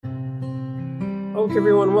Okay,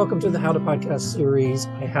 everyone, welcome to the How to Podcast series.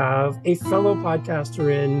 I have a fellow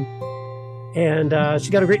podcaster in, and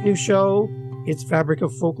she got a great new show. It's Fabric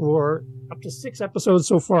of Folklore, up to 6 episodes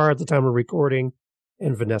so far at the time of recording.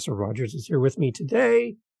 And Vanessa Rogers is here with me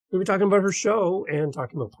today. We'll be talking about her show and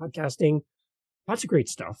talking about podcasting. Lots of great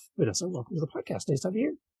stuff. Vanessa, welcome to the podcast. Nice to have you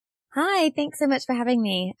here. Hi, thanks so much for having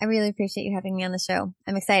me. I really appreciate you having me on the show.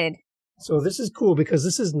 I'm excited. So this is cool because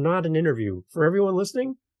this is not an interview. For everyone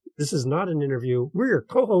listening, this is not an interview. We're your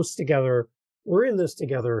co-hosts together. We're in this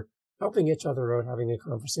together, helping each other out, having a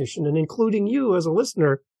conversation, and including you as a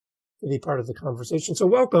listener to be part of the conversation. So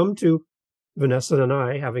welcome to Vanessa and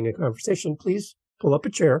I having a conversation. Please pull up a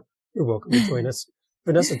chair. You're welcome to join us.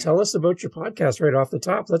 Vanessa, tell us about your podcast right off the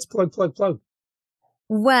top. Let's plug.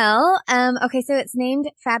 Well, okay, so it's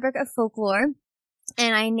named Fabric of Folklore,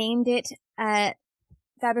 and I named it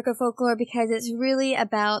Fabric of Folklore because it's really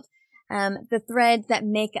about the threads that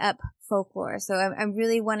make up folklore. So I'm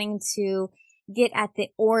really wanting to get at the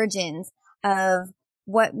origins of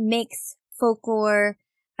what makes folklore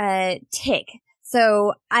tick.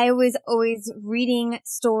 So I was always reading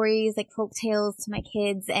stories like folk tales to my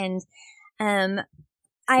kids, and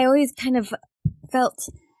I always kind of felt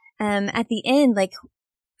at the end like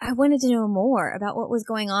I wanted to know more about what was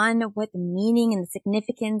going on, what the meaning and the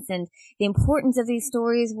significance and the importance of these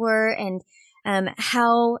stories were, and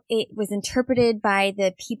how it was interpreted by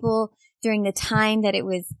the people during the time that it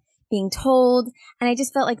was being told. And I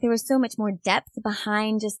just felt like there was so much more depth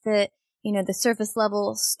behind just the surface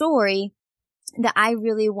level story that I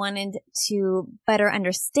really wanted to better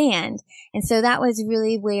understand. And so that was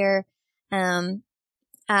really where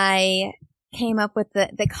I came up with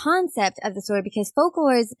the concept of the story, because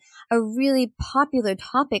folklore is a really popular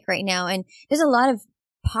topic right now. And there's a lot of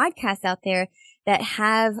podcasts out there that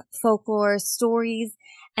have folklore stories,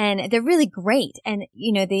 and they're really great. And,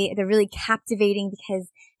 they're really captivating because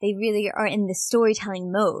they really are in the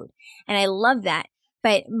storytelling mode. And I love that.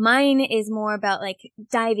 But mine is more about like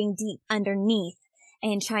diving deep underneath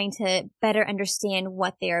and trying to better understand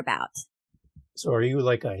what they're about. So are you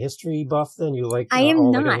like a history buff then? You like I am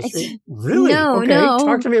all not. like history? Really? No, okay. no.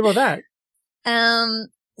 Talk to me about that.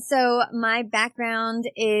 So my background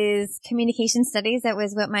is communication studies. That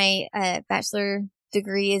was what my bachelor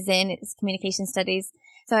degree is in. It's communication studies.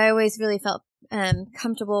 So I always really felt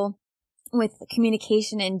comfortable with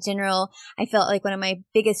communication in general. I felt like one of my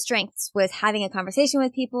biggest strengths was having a conversation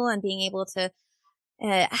with people and being able to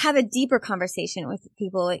have a deeper conversation with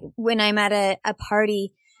people. When I'm at a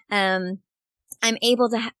party, I'm able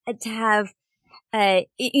to have, a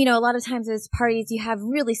lot of times those parties, you have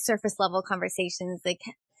really surface level conversations, like,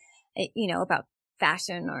 about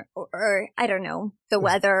fashion or I don't know, the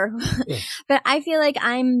weather. Yeah. But I feel like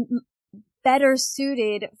I'm better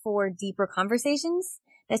suited for deeper conversations.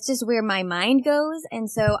 That's just where my mind goes. And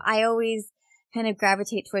so I always kind of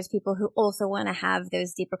gravitate towards people who also want to have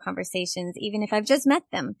those deeper conversations, even if I've just met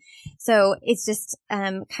them. So it's just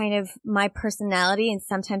kind of my personality, and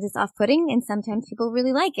sometimes it's off-putting and sometimes people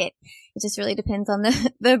really like it. It just really depends on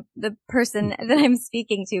the person that I'm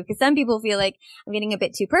speaking to, because some people feel like I'm getting a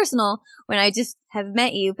bit too personal when I just have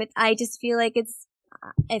met you, but I just feel like it's,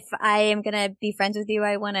 if I am going to be friends with you,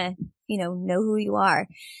 I want to, know who you are.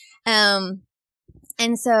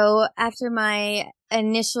 And so after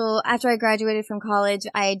I graduated from college,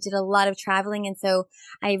 I did a lot of traveling. And so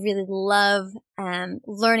I really love,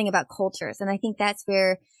 learning about cultures. And I think that's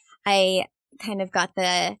where I kind of got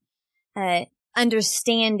the,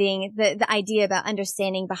 understanding, the idea about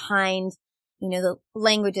understanding behind, the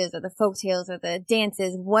languages or the folktales or the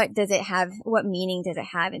dances. What does it have? What meaning does it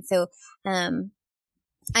have? And so,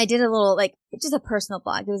 I did a little, just a personal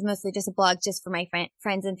blog. It was mostly just a blog just for my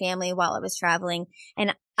friends and family while I was traveling.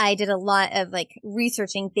 And I did a lot of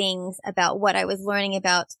researching things about what I was learning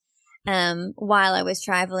about, while I was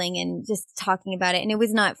traveling, and just talking about it. And it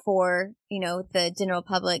was not for, the general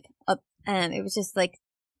public. It was just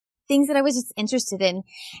things that I was just interested in.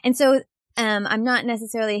 And so, I'm not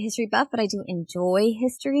necessarily a history buff, but I do enjoy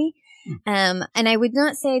history. And I would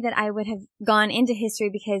not say that I would have gone into history,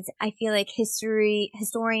 because I feel like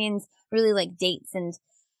historians really like dates and,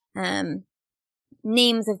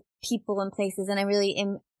 names of people and places. And I really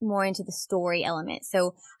am more into the story element.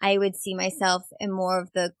 So I would see myself in more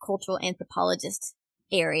of the cultural anthropologist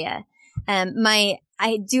area.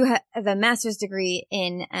 I do have a master's degree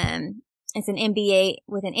in, it's an MBA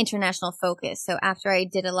with an international focus. So after I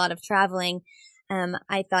did a lot of traveling,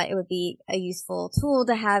 I thought it would be a useful tool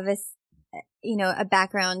to have a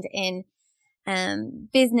background in,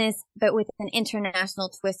 business, but with an international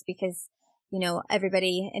twist, because,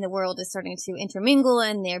 everybody in the world is starting to intermingle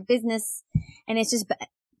in their business. And it's just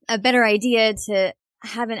a better idea to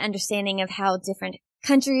have an understanding of how different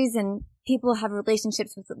countries and people have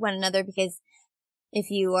relationships with one another, because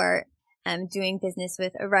if you are doing business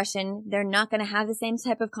with a Russian, they're not going to have the same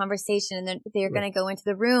type of conversation, and they're going to go into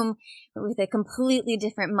the room with a completely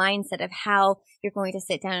different mindset of how you're going to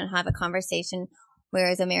sit down and have a conversation,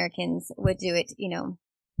 whereas Americans would do it,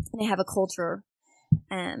 they have a culture.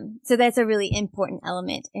 So that's a really important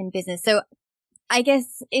element in business. So I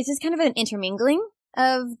guess it's just kind of an intermingling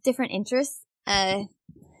of different interests.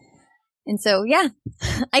 And so, yeah,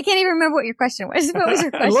 I can't even remember what your question was. What was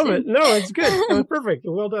your question? I love it. No, it's good. That was perfect.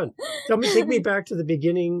 Well done. Take me back to the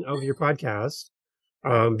beginning of your podcast,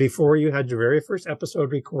 before you had your very first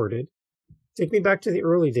episode recorded. Take me back to the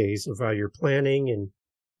early days of your planning and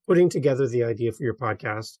putting together the idea for your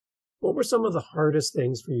podcast. What were some of the hardest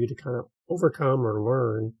things for you to kind of overcome or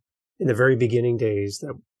learn in the very beginning days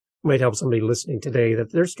that might help somebody listening today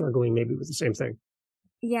that they're struggling maybe with the same thing?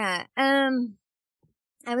 Yeah.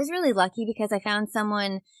 I was really lucky because I found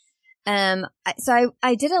someone. So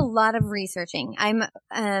I did a lot of researching. I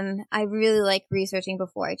really like researching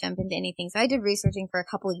before I jump into anything. So I did researching for a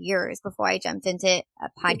couple of years before I jumped into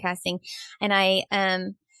podcasting, and I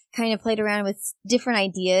kind of played around with different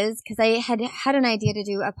ideas, because I had an idea to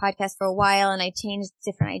do a podcast for a while, and I changed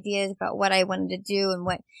different ideas about what I wanted to do and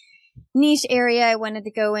what niche area I wanted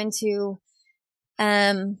to go into.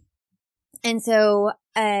 And so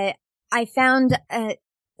I found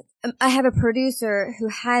I have a producer who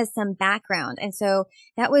has some background, and so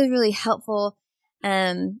that was really helpful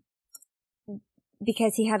because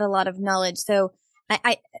he had a lot of knowledge. So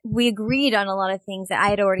we agreed on a lot of things that I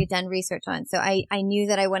had already done research on. So I knew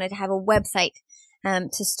that I wanted to have a website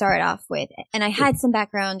to start off with, and I had some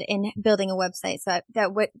background in building a website, so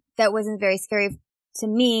that wasn't very scary to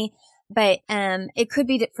me. But it could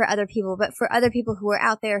be for other people. But for other people who are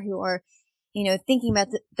out there who are, thinking about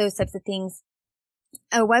those types of things,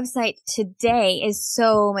 a website today is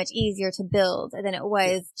so much easier to build than it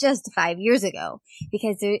was just 5 years ago,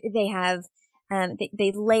 because they have,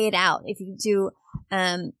 they lay it out. If you do,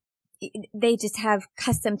 they just have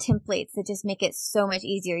custom templates that just make it so much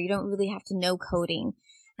easier. You don't really have to know coding.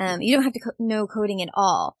 You don't have to know coding at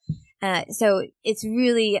all. So it's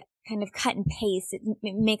really kind of cut and paste. It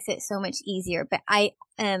makes it so much easier. But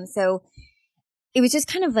so it was just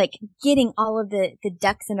kind of like getting all of the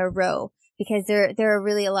ducks in a row, because there are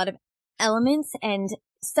really a lot of elements, and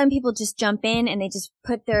some people just jump in and they just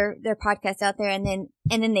put their podcast out there and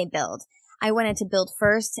then they build. I wanted to build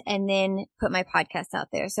first and then put my podcast out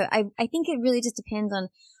there. So I think it really just depends on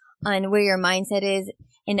where your mindset is,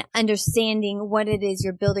 and understanding what it is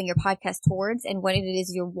you're building your podcast towards and what it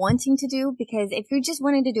is you're wanting to do. Because if you're just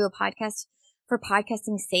wanting to do a podcast for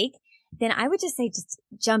podcasting's sake, then I would just say just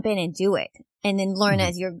jump in and do it, and then learn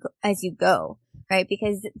as you go. Right?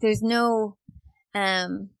 Because there's no,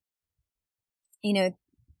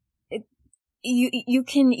 you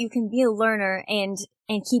can be a learner and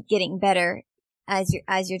keep getting better as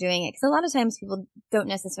you're doing it. Because a lot of times people don't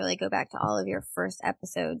necessarily go back to all of your first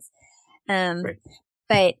episodes. Right.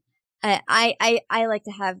 But I like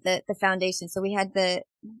to have the foundation. So we had to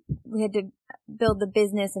build the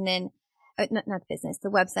business, and then not the business, the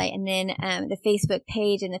website, and then the Facebook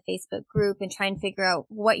page and the Facebook group, and try and figure out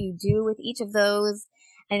what you do with each of those,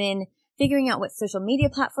 and then figuring out what social media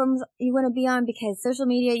platforms you want to be on, because social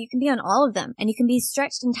media, you can be on all of them, and you can be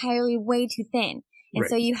stretched entirely way too thin. And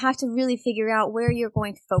so you have to really figure out where you're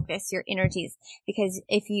going to focus your energies, because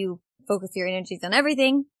if you focus your energies on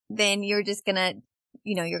everything, then you're just gonna,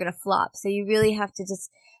 you're gonna flop. So you really have to just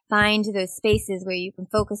find those spaces where you can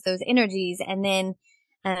focus those energies, and then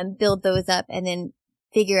build those up, and then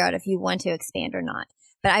figure out if you want to expand or not.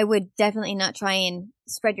 But I would definitely not try and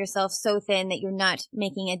spread yourself so thin that you're not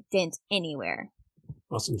making a dent anywhere.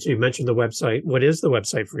 Awesome. So you mentioned the website. What is the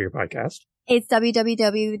website for your podcast? It's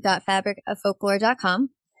www.fabricoffolklore.com.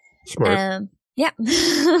 Smart. Yeah.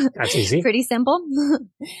 That's easy. Pretty simple.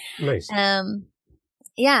 Nice.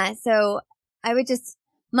 Yeah. So I would just,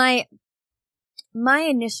 my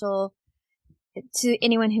initial, to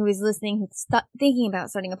anyone who is listening, who's thinking about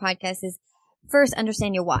starting a podcast, is first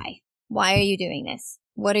understand your why. Why are you doing this?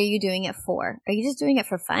 What are you doing it for? Are you just doing it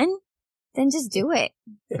for fun? Then just do it,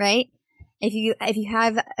 right? If you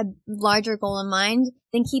have a larger goal in mind,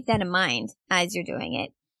 then keep that in mind as you're doing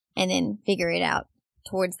it, and then figure it out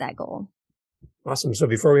towards that goal. Awesome. So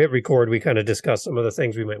before we hit record, we kind of discussed some of the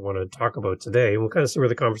things we might want to talk about today. We'll kind of see where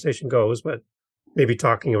the conversation goes, but maybe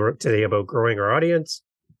talking today about growing our audience,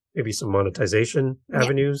 maybe some monetization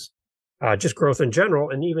avenues, just growth in general,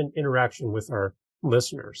 and even interaction with our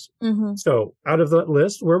listeners. Mm-hmm. So out of that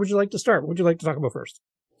list, where would you like to start? What would you like to talk about first?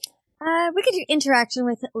 We could do interaction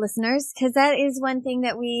with listeners, because that is one thing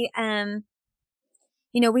that we have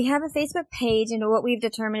a Facebook page, and what we've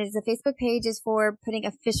determined is the Facebook page is for putting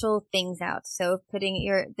official things out. So putting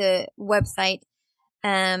the website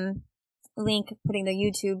link, putting the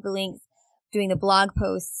YouTube links, doing the blog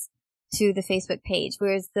posts to the Facebook page,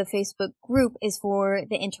 whereas the Facebook group is for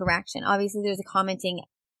the interaction. Obviously, there's a commenting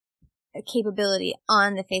capability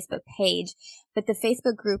on the Facebook page, but the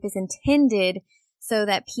Facebook group is intended so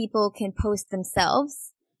that people can post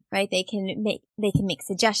themselves, right? They can make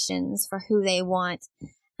suggestions for who they want.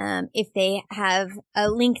 If they have a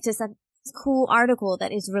link to some cool article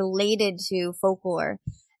that is related to folklore,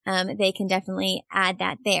 they can definitely add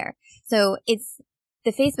that there. So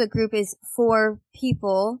the Facebook group is for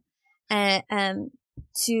people,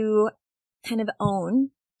 to kind of own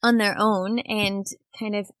on their own and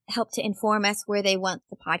kind of help to inform us where they want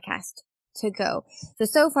the podcast to go.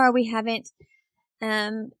 So far we haven't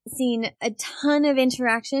seen a ton of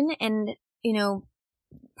interaction, and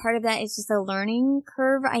part of that is just a learning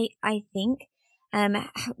curve, I think.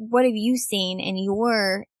 What have you seen in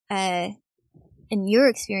your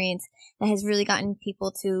experience that has really gotten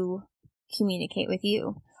people to communicate with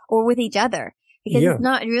you or with each other? Because It's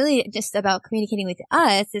not really just about communicating with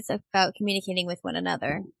us, it's about communicating with one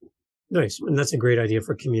another. Nice. And that's a great idea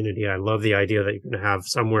for community. I love the idea that you're going to have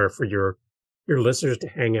somewhere for your listeners to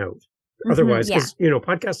hang out. Otherwise, because,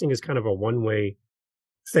 podcasting is kind of a one-way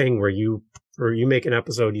thing where you make an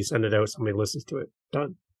episode, you send it out, somebody listens to it,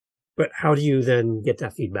 done. But how do you then get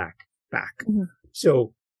that feedback back? Mm-hmm.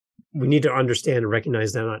 So we need to understand and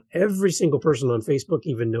recognize that not every single person on Facebook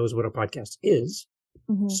even knows what a podcast is.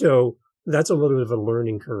 Mm-hmm. So that's a little bit of a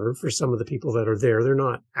learning curve for some of the people that are there. They're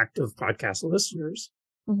not active podcast listeners.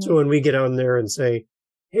 Mm-hmm. So when we get on there and say,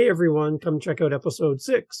 hey, everyone, come check out episode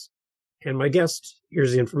 6 and my guest,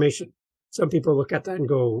 here's the information. Some people look at that and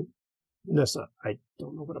go, Vanessa, I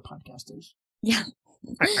don't know what a podcast is. Yeah.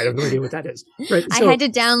 I have no idea what that is. Right. I had to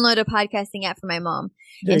download a podcasting app for my mom,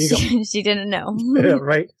 and she didn't know. Yeah,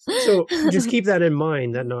 right. So just keep that in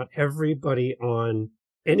mind, that not everybody on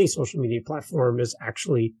any social media platform is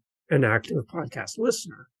actually an active podcast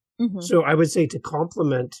listener. Mm-hmm. So I would say to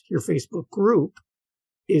complement your Facebook group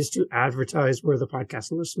is to advertise where the podcast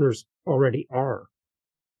listeners already are,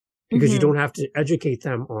 because you don't have to educate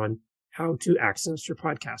them on how to access your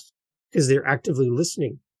podcast because they're actively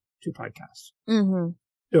listening to podcasts. Mm-hmm.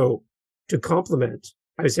 So to complement,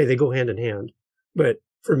 I would say they go hand in hand. But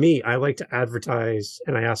for me, I like to advertise,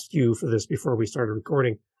 and I asked you for this before we started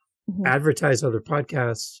recording, advertise other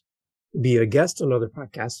podcasts, be a guest on other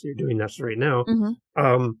podcasts. You're doing that right now.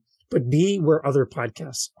 Mm-hmm. But be where other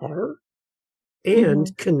podcasts are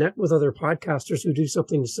and connect with other podcasters who do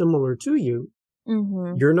something similar to you.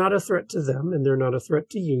 Mm-hmm. You're not a threat to them and they're not a threat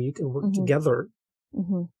to you. You can work together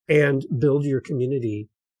and build your community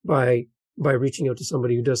by reaching out to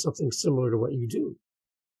somebody who does something similar to what you do.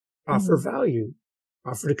 Offer value,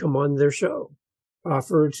 offer to come on their show,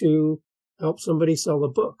 offer to help somebody sell a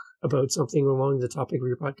book about something along the topic of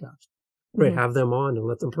your podcast. Right. Have them on and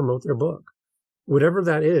let them promote their book. Whatever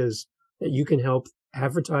that is that you can help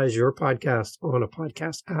advertise your podcast on a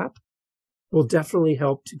podcast app will definitely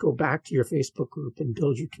help to go back to your Facebook group and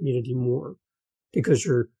build your community more, because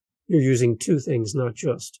you're using two things, not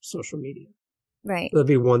just social media. Right. That'd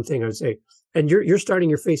be one thing I would say. And you're starting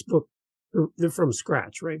your Facebook from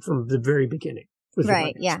scratch, right? From the very beginning.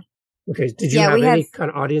 Right. Yeah. Okay. Did you have any kind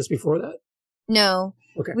of audience before that? No.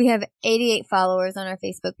 Okay. We have 88 followers on our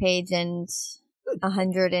Facebook page and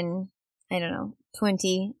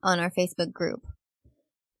 120 on our Facebook group.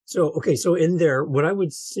 So in there, what I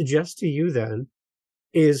would suggest to you then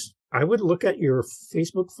is I would look at your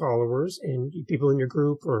Facebook followers and people in your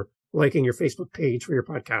group or liking your Facebook page for your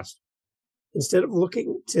podcast. Instead of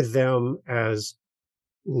looking to them as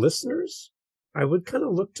listeners, I would kind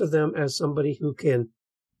of look to them as somebody who can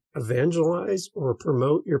evangelize or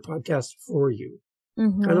promote your podcast for you.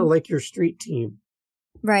 Mm-hmm. Kind of like your street team.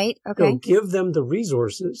 Right. Okay. So give them the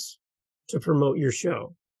resources to promote your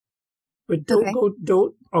show. But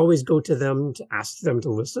don't always go to them to ask them to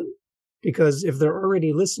listen, because if they're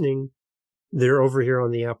already listening, they're over here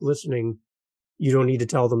on the app listening. You don't need to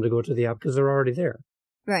tell them to go to the app because they're already there.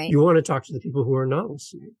 Right. You want to talk to the people who are not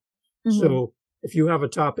listening. Mm-hmm. So if you have a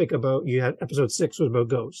topic you had episode 6 was about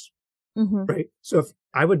ghosts, right? So if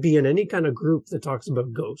I would be in any kind of group that talks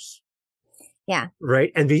about ghosts. Yeah.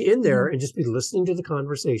 Right. And be in there and just be listening to the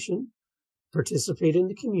conversation, participate in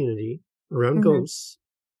the community around ghosts.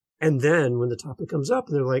 And then when the topic comes up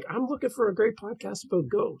and they're like, I'm looking for a great podcast about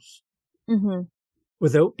ghosts,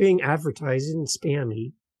 without being advertising and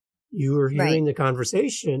spammy, You are hearing the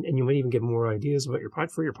conversation, and you might even get more ideas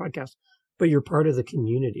about for your podcast, but you're part of the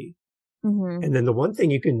community. Mm-hmm. And then the one thing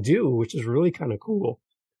you can do, which is really kind of cool,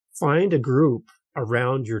 find a group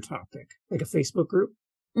around your topic, like a Facebook group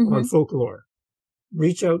on folklore.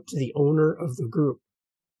 Reach out to the owner of the group,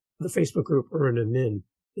 the Facebook group, or an admin,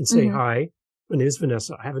 and say, hi, my name is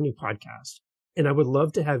Vanessa. I have a new podcast, and I would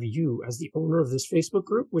love to have you, as the owner of this Facebook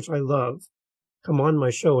group, which I love, come on my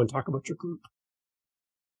show and talk about your group.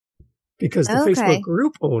 Because the Facebook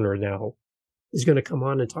group owner now is going to come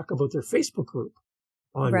on and talk about their Facebook group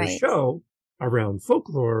on your show around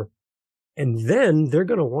folklore. And then they're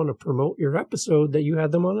going to want to promote your episode that you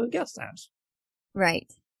had them on a guest as.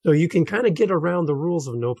 Right. So you can kind of get around the rules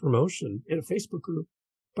of no promotion in a Facebook group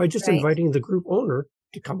by just inviting the group owner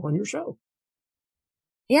to come on your show.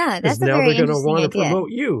 Yeah, that's a now very they're going to interesting want to idea.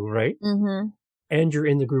 promote you, right? Mm-hmm. And you're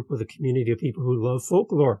in the group with a community of people who love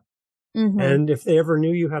folklore. Mm-hmm. And if they ever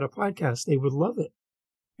knew you had a podcast, they would love it.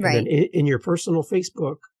 Right. And then in your personal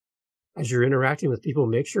Facebook, as you're interacting with people,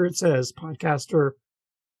 make sure it says podcaster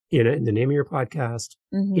in the name of your podcast,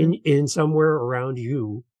 in somewhere around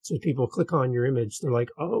you. So people click on your image. They're like,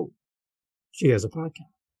 oh, she has a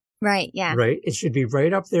podcast. Right. Yeah. Right. It should be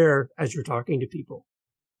right up there as you're talking to people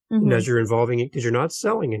and as you're involving it, because you're not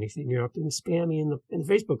selling anything. You're not being spammy in the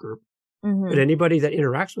Facebook group. But anybody that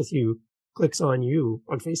interacts with you clicks on you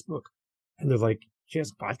on Facebook and they're like, she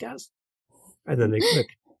has a podcast. And then they click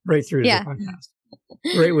right through to the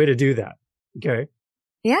podcast. Great way to do that. Okay.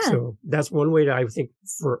 Yeah. So that's one way to, I think,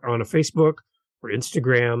 for on a Facebook or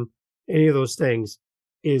Instagram, any of those things,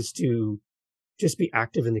 is to just be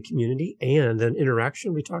active in the community. And then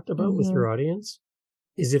interaction we talked about with your audience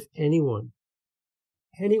is if anyone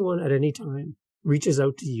at any time reaches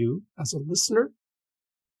out to you as a listener,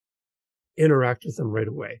 interact with them right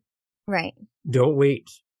away. Right. Don't wait.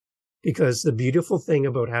 Because the beautiful thing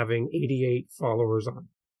about having 88 followers on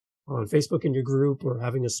Facebook in your group or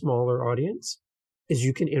having a smaller audience is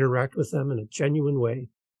you can interact with them in a genuine way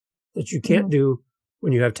that you can't do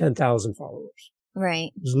when you have 10,000 followers.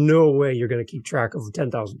 Right. There's no way you're going to keep track of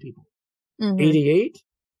 10,000 people. 88,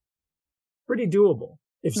 pretty doable.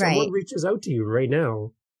 If someone reaches out to you right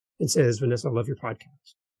now and says, Vanessa, I love your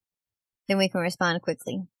podcast. Then we can respond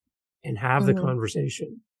quickly. And have the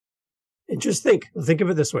conversation. And just think of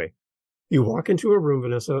it this way. You walk into a room,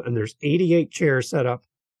 Vanessa, and there's 88 chairs set up,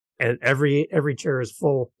 and every chair is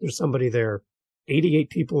full. There's somebody there. 88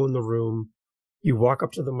 people in the room. You walk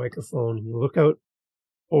up to the microphone, and you look out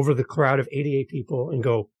over the crowd of 88 people and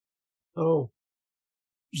go, oh,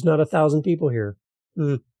 there's not 1,000 people here.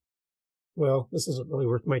 Well, this isn't really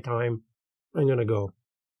worth my time. I'm going to go.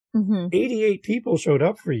 88 people showed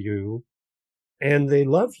up for you, and they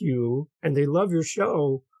love you, and they love your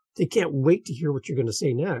show. They can't wait to hear what you're going to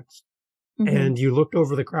say next. And you looked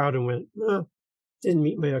over the crowd and went, didn't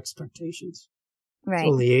meet my expectations. Right. There's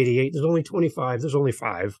only 88. There's only 25. There's only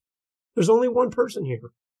 5. There's only one person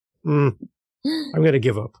here. I'm going to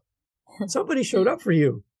give up. Somebody showed up for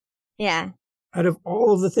you. Yeah. Out of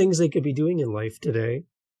all of the things they could be doing in life today,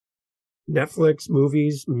 Netflix,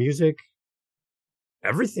 movies, music,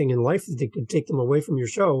 everything in life that they could take them away from your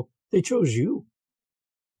show, they chose you.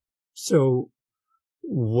 So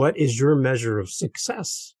what is your measure of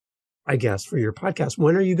success, I guess, for your podcast?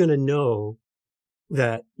 When are you going to know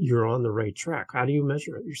that you're on the right track? How do you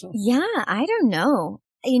measure it yourself? Yeah, I don't know.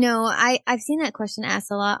 You know, I've seen that question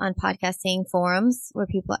asked a lot on podcasting forums where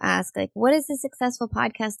people ask, like, what does a successful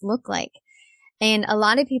podcast look like? And a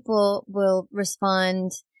lot of people will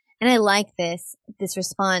respond, and I like this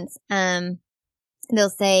response. They'll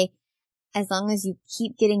say, as long as you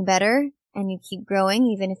keep getting better and you keep growing,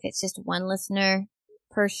 even if it's just one listener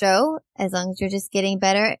per show, as long as you're just getting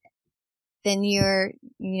better, then you're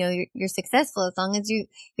successful. As long as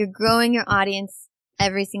you're growing your audience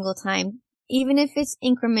every single time, even if it's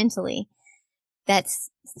incrementally, that's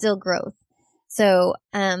still growth. So,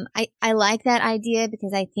 I like that idea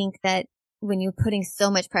because I think that when you're putting so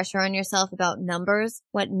much pressure on yourself about numbers,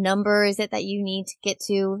 what number is it that you need to get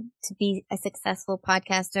to be a successful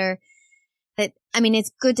podcaster?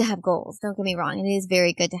 It's good to have goals. Don't get me wrong. It is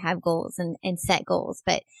very good to have goals and set goals.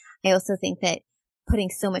 But I also think that putting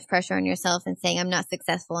so much pressure on yourself and saying, I'm not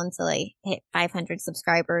successful until I hit 500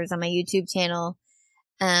 subscribers on my YouTube channel,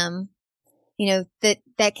 that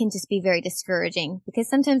can just be very discouraging because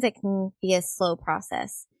sometimes it can be a slow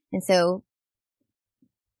process. And so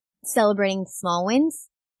celebrating small wins,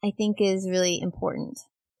 I think, is really important,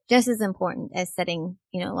 just as important as setting,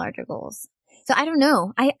 larger goals. So I don't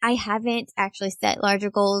know. I haven't actually set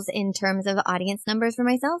larger goals in terms of audience numbers for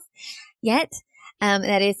myself yet.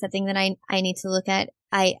 That is something that I need to look at.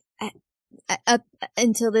 up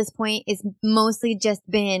until this point is mostly just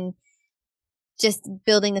been just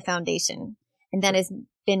building the foundation. And that has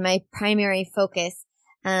been my primary focus.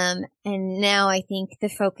 And now I think the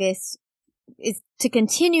focus is to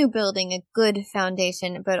continue building a good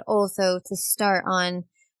foundation, but also to start on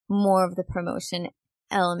more of the promotion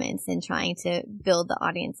elements and trying to build the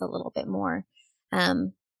audience a little bit more,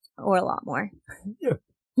 or a lot more. Yeah.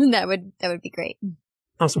 That would be great.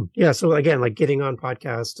 Awesome. Yeah. So again, like getting on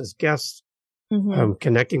podcasts as guests,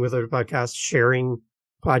 connecting with other podcasts, sharing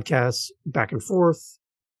podcasts back and forth,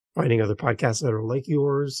 finding other podcasts that are like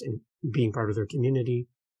yours and being part of their community.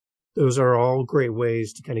 Those are all great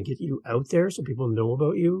ways to kind of get you out there so people know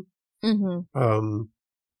about you. And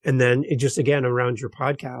then it just, again, around your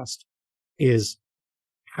podcast is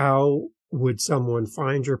how would someone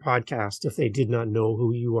find your podcast if they did not know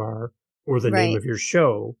who you are or the name of your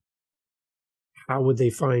show? How would they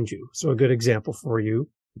find you? So a good example for you,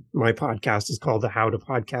 my podcast is called the How to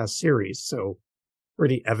Podcast series. So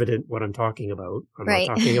pretty evident what I'm talking about. I'm not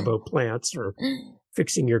talking about plants or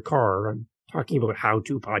fixing your car. I'm talking about how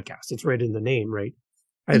to podcast. It's right in the name, right?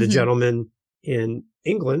 I had a gentleman in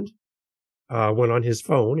England, went on his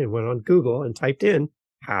phone and went on Google and typed in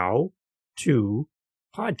how to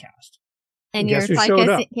podcast. And your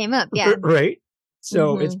podcast came up. Yeah. Right.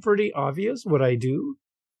 So it's pretty obvious what I do.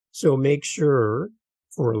 So make sure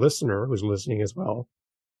for a listener who's listening as well,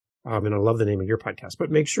 and I love the name of your podcast,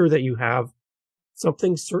 but make sure that you have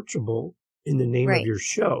something searchable in the name of your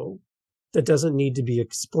show that doesn't need to be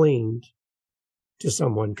explained to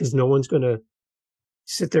someone, because no one's going to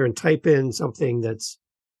sit there and type in something that's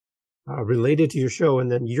related to your show,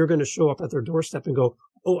 and then you're going to show up at their doorstep and go,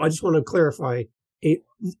 "Oh, I just want to clarify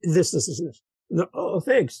this. No, oh,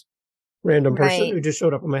 thanks, random person who just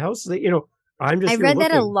showed up at my house." I'm just. I read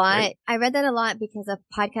that a lot. Right? I read that a lot because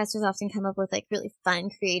podcasters often come up with like really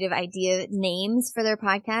fun, creative idea names for their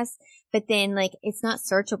podcasts, but then like it's not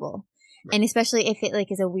searchable, and especially if it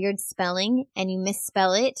like is a weird spelling and you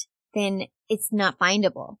misspell it, then it's not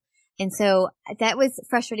findable. And so that was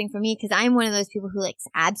frustrating for me because I'm one of those people who likes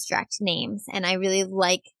abstract names, and I really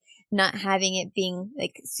like not having it being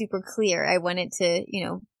like super clear. I want it to,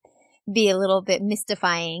 be a little bit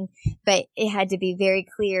mystifying, but it had to be very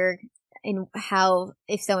clear in how,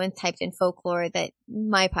 if someone typed in folklore, that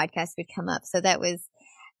my podcast would come up. So that was,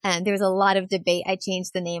 there was a lot of debate. I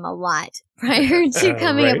changed the name a lot prior to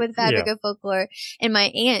coming up with Fabric of Folklore. And my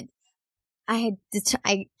aunt, I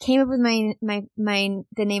came up with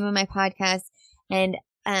the name of my podcast, and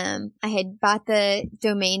I had bought the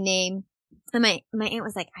domain name, and my aunt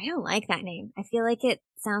was like, "I don't like that name. I feel like it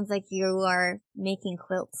sounds like you are making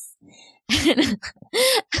quilts." And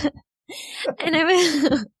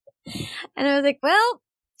I was like, "Well,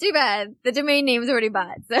 too bad. The domain name's already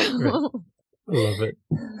bought." So I love it.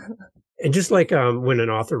 And just like when an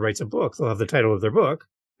author writes a book, they'll have the title of their book,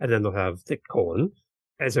 and then they'll have the colon.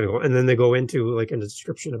 And then they go into like a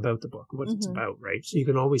description about the book, what it's about, right? So you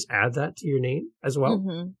can always add that to your name as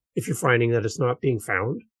well if you're finding that it's not being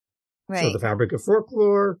found. Right. So the Fabric of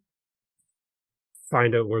Folklore,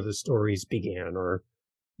 find out where the stories began, or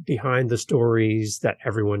behind the stories that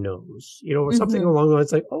everyone knows, or something along the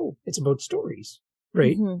lines like, oh, it's about stories,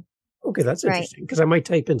 right? Okay, that's interesting, because I might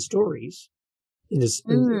type in stories in this.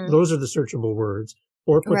 Those are the searchable words,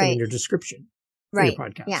 or put them in your description for your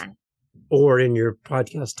podcast. Yeah. Or in your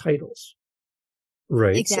podcast titles,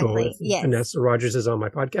 right? Exactly. So if Vanessa Rogers is on my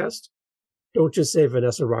podcast, don't just say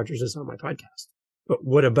Vanessa Rogers is on my podcast. But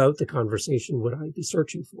what about the conversation would I be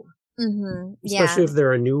searching for? Especially if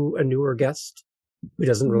they're a newer guest who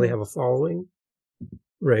doesn't really have a following,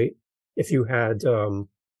 right? If you had, I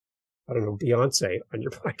don't know, Beyonce on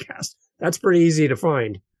your podcast, that's pretty easy to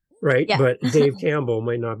find, right? Yeah. But Dave Campbell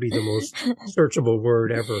might not be the most searchable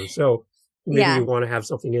word ever. So maybe you want to have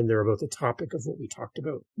something in there about the topic of what we talked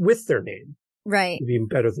about with their name. Right. It'd be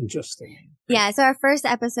better than just their name. Right? Yeah. So our first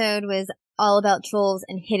episode was all about trolls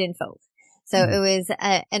and hidden folk. So it was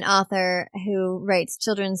an author who writes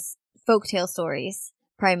children's folktale stories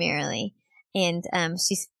primarily. And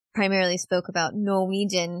she primarily spoke about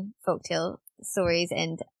Norwegian folktale stories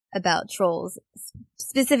and about trolls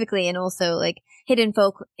specifically. And also like hidden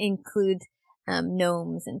folk include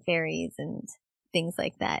gnomes and fairies and things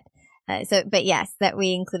like that. But yes, that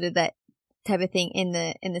we included that type of thing in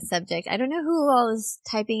the subject. I don't know who all is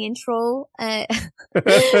typing in troll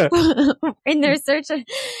in their search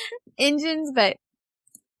engines, but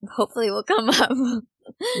hopefully will come up.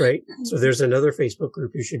 Right. So there's another Facebook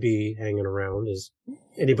group you should be hanging around, is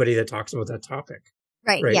anybody that talks about that topic.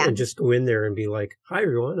 Right. Yeah. And just go in there and be like, "Hi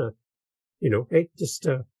everyone, hey, just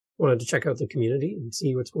wanted to check out the community and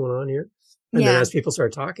see what's going on here." And then as people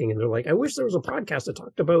start talking and they're like, I wish there was a podcast that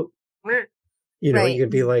talked about, you know, you could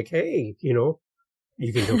be like, hey, you know,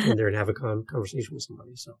 you can jump in there and have a conversation with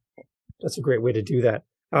somebody. So that's a great way to do that.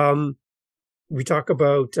 We talk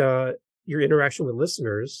about your interaction with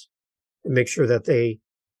listeners and make sure that they,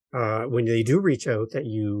 when they do reach out, that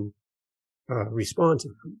you respond to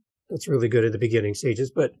them. That's really good at the beginning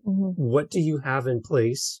stages. But what do you have in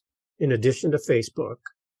place in addition to Facebook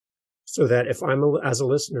so that if I'm, as a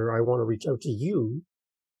listener, I want to reach out to you,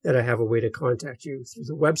 that I have a way to contact you through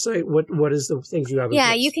the website? What is the things you have in place?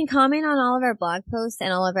 Yeah, you can comment on all of our blog posts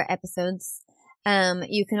and all of our episodes.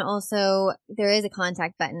 You can also, there is a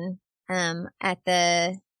contact button at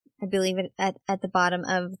the, I believe at the bottom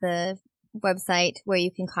of the website where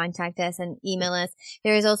you can contact us and email us.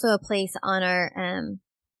 There is also a place on our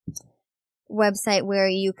website where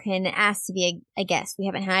you can ask to be a guest. We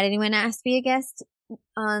haven't had anyone ask to be a guest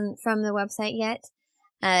from the website yet,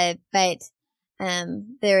 but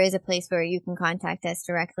there is a place where you can contact us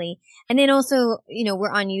directly. And then also, you know,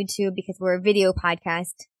 we're on YouTube because we're a video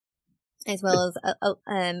podcast as well as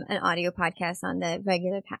an audio podcast on the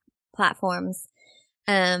regular platforms.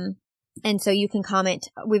 And so you can comment.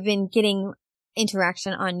 We've been getting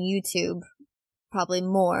interaction on YouTube probably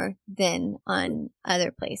more than on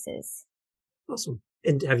other places. Awesome.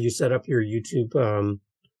 And have you set up your YouTube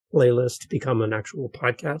playlist to become an actual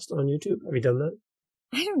podcast on YouTube? Have you done that?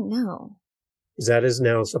 I don't know. Because that is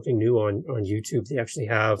now something new on YouTube. They actually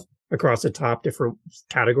have across the top different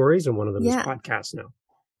categories, and one of them is podcasts now.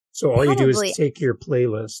 So all you do is take your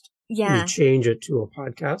playlist and you change it to a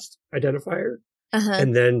podcast identifier,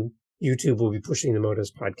 and then YouTube will be pushing them out as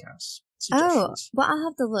podcasts. Oh, well, I'll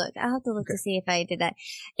have to look. To see if I did that.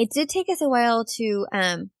 It did take us a while to,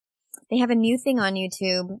 they have a new thing on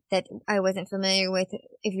YouTube that I wasn't familiar with.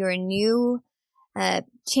 If you're a new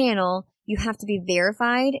channel, you have to be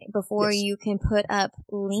verified before you can put up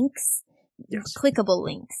links, clickable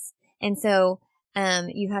links. And so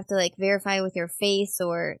you have to like verify with your face,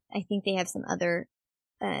 or I think they have some other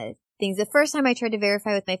things. The first time I tried to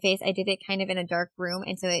verify with my face, I did it kind of in a dark room,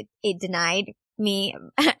 and so it denied me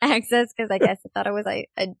access because I guess I thought I was like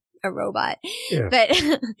a robot. Yeah. But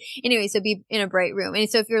anyway, so be in a bright room. And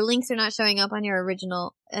so if your links are not showing up on your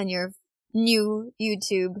new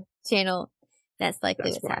YouTube channel, that's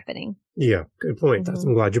likely what's happening. Yeah, good point.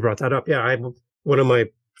 I'm glad you brought that up. Yeah, one of my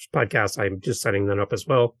podcasts, I'm just setting that up as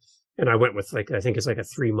well. And I went with I think it's like a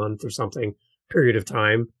 3-month or something period of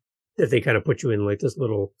time that they kind of put you in like this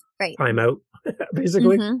little timeout,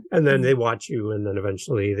 basically. And then they watch you, and then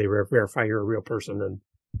eventually they verify you're a real person, and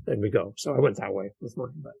then we go. So I went that way with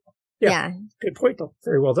mine. But yeah. Good point though.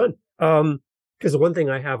 Very well done. Because the one thing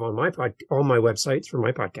I have on all my websites for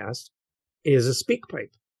my podcast is a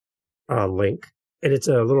SpeakPipe link, and it's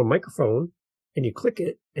a little microphone, and you click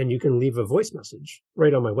it and you can leave a voice message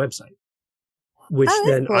right on my website, which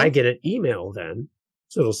then cool. I get an email then.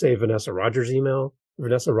 So it'll say Vanessa Rogers email.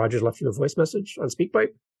 Vanessa Rogers left you a voice message on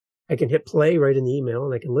SpeakPipe. I can hit play right in the email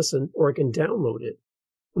and I can listen, or I can download it.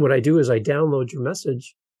 And what I do is I download your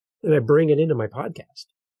message and I bring it into my podcast.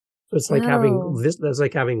 So it's like that's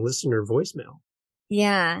like having listener voicemail.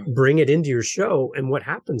 Yeah. Bring it into your show. And what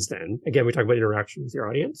happens then? Again, we talk about interaction with your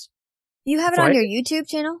audience. You have it on your YouTube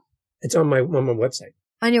channel? It's on my website.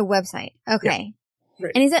 On your website. Okay. Yeah.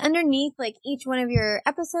 Right. And is it underneath like each one of your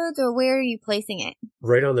episodes, or where are you placing it?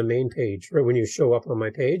 Right on the main page. Right when you show up on my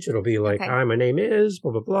page, it'll be like, hi, my name is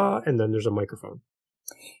blah, blah, blah. And then there's a microphone.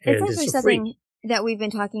 It's actually something that we've been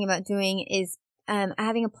talking about doing is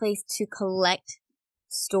having a place to collect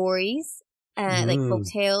stories, like folk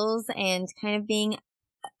tales, and kind of being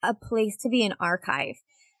a place to be an archive,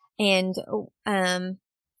 and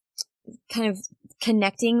kind of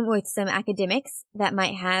connecting with some academics that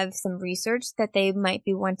might have some research that they might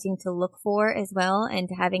be wanting to look for as well, and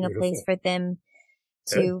having a place for them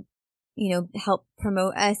to, help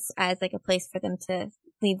promote us as like a place for them to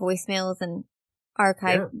leave voicemails and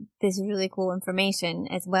archive this really cool information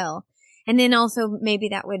as well. And then also maybe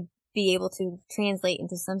that would be able to translate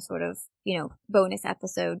into some sort of, bonus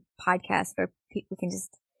episode podcast where people can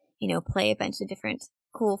just, play a bunch of different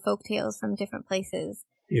cool folk tales from different places.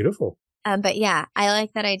 Beautiful. But yeah, I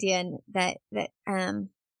like that idea, and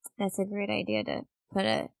that's a great idea to put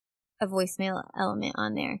a voicemail element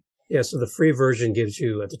on there. Yeah. So the free version gives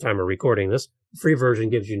you, at the time of recording this, the free version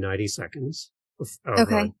gives you 90 seconds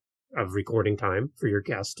of recording time for your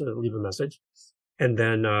guest to leave a message. And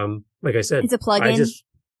then, like I said, it's a plugin.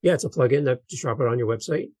 It's a plugin that just drop it on your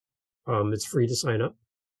website. It's free to sign up,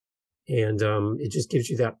 and it just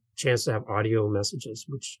gives you that chance to have audio messages,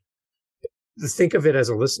 which, think of it as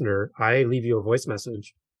a listener. I leave you a voice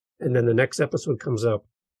message, and then the next episode comes up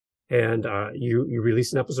and you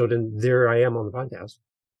release an episode, and there I am on the podcast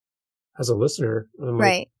as a listener. And I'm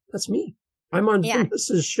like, that's me. I'm on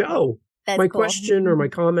Vanessa's show. That's my cool. question or my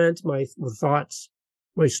comment, my thoughts,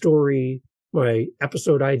 my story, my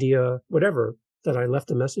episode idea, whatever, that I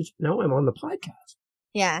left a message. Now I'm on the podcast.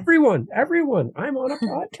 Yeah. Everyone, I'm on a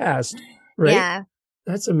podcast, right? Yeah.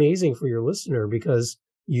 That's amazing for your listener, because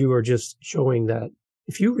you are just showing that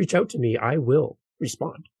if you reach out to me, I will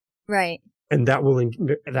respond. Right. And that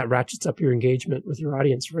ratchets up your engagement with your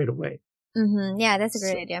audience right away. Mm-hmm. Yeah, that's a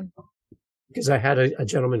great idea. Because I had a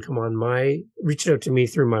gentleman come on reached out to me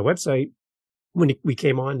through my website when we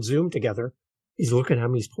came on Zoom together. He's looking at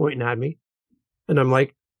me, he's pointing at me. And I'm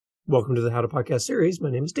like, welcome to the How to Podcast series.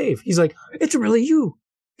 My name is Dave. He's like, it's really you.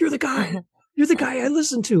 You're the guy. You're the guy I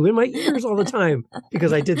listen to in my ears all the time,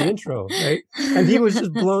 because I did the intro, right? And he was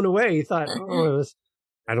just blown away. He thought,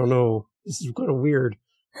 I don't know, this is kind of weird.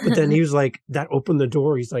 But then he was like, that opened the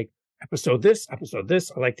door. He's like, episode this.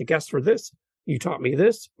 I like the guest for this. You taught me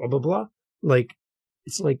this, blah, blah, blah. Like,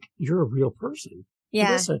 it's like, you're a real person. Yeah.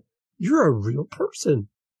 Vanessa, you're a real person.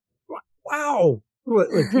 Wow.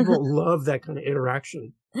 Like, people love that kind of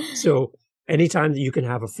interaction. So anytime that you can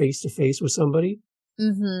have a face-to-face with somebody,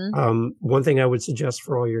 one thing I would suggest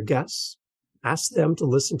for all your guests, ask them to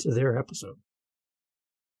listen to their episode.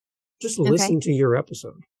 Just listen to your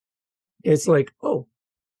episode. It's like, oh,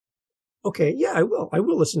 okay, yeah, I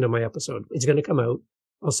will listen to my episode. It's going to come out.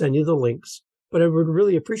 I'll send you the links, but I would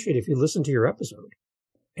really appreciate if you listen to your episode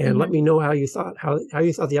and let me know how you thought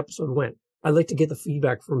the episode went. I'd like to get the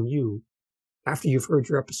feedback from you after you've heard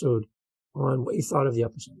your episode on what you thought of the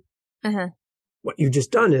episode. What you've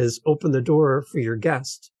just done is open the door for your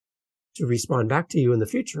guest to respond back to you in the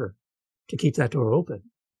future, to keep that door open.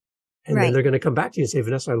 And then they're going to come back to you and say,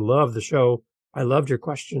 Vanessa, I love the show. I loved your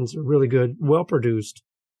questions. They're really good, well produced.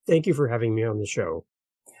 Thank you for having me on the show.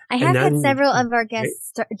 I have had several of our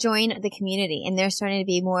guests join the community, and they're starting to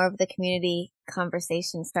be more of the community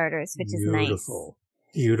conversation starters, which is nice. Beautiful.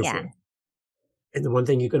 Yeah. And the one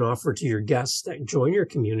thing you can offer to your guests that join your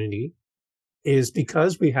community is,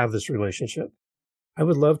 because we have this relationship, I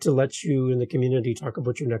would love to let you in the community talk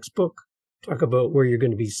about your next book, talk about where you're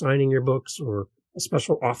going to be signing your books, or a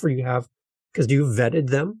special offer you have, because you vetted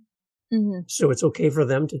them. So it's okay for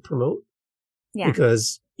them to promote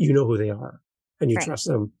because you know who they are and you trust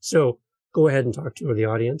them. So go ahead and talk to the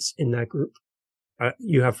audience in that group.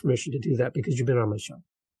 You have permission to do that because you've been on my show.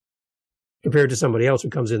 Compared to somebody else who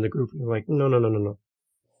comes in the group and you're like, no.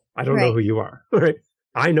 I don't know who you are. Right?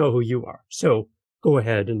 I know who you are. So go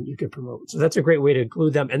ahead and you can promote. So that's a great way to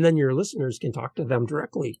include them. And then your listeners can talk to them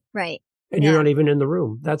directly. Right. And you're not even in the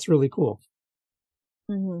room. That's really cool.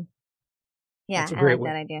 Yeah, I like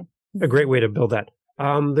that idea. A great way to build that.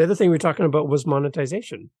 The other thing we were talking about was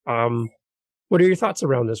monetization. What are your thoughts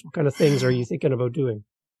around this? What kind of things are you thinking about doing?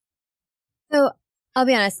 So I'll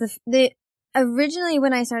be honest. Originally,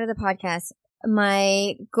 when I started the podcast,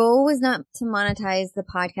 my goal was not to monetize the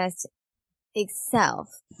podcast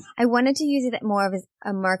itself. I wanted to use it more of as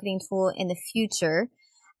a marketing tool in the future,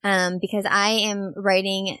 because I am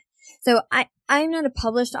writing. So I'm not a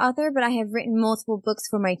published author, but I have written multiple books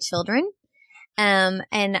for my children. And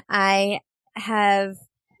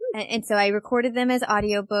so I recorded them as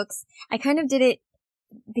audiobooks. I kind of did it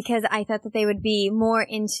because I thought that they would be more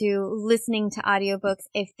into listening to audiobooks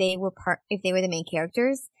if they were the main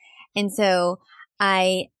characters. And so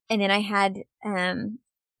then I had,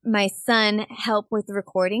 my son help with the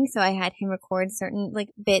recording. So I had him record certain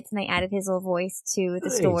bits, and I added his little voice to the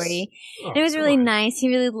story. And it was really nice. He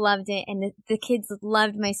really loved it. And the kids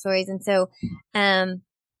loved my stories. And so,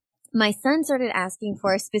 my son started asking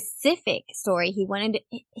for a specific story. He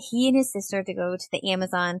and his sister to go to the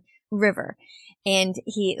Amazon River, and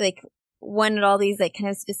he wanted all these kind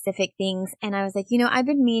of specific things. And I was like, I've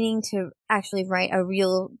been meaning to actually write a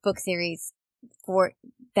real book series for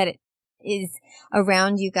that it is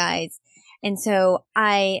around you guys. And so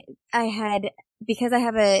I had, because I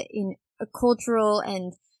have a cultural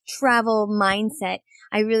and travel mindset,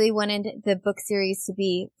 I really wanted the book series to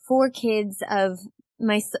be for kids of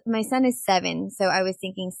my son is 7, so I was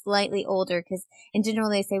thinking slightly older, because in general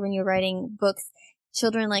they say when you're writing books,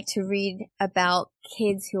 children like to read about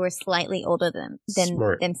kids who are slightly older than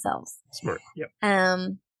themselves. Smart. Yep.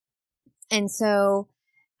 And so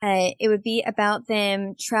it would be about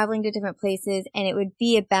them traveling to different places, and it would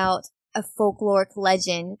be about a folkloric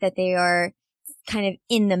legend that they are kind of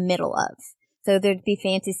in the middle of. So there'd be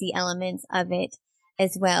fantasy elements of it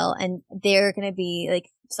as well, and they're going to be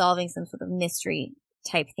solving some sort of mystery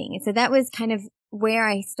type thing. And so that was kind of where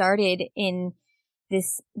I started in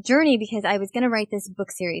this journey because I was going to write this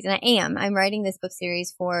book series, and I'm writing this book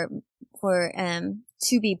series for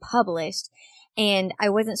to be published. And I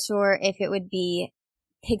wasn't sure if it would be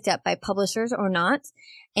picked up by publishers or not.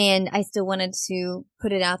 And I still wanted to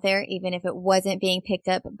put it out there, even if it wasn't being picked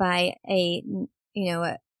up by a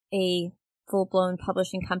full-blown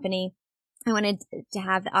publishing company. I wanted to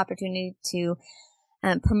have the opportunity to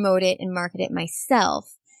promote it and market it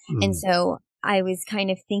myself. Mm. And so I was kind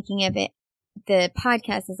of thinking of it, the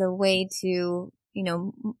podcast, as a way to,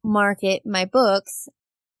 market my books.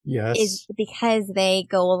 Yes. Is because they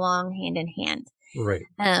go along hand in hand. Right.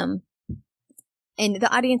 And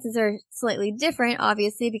the audiences are slightly different,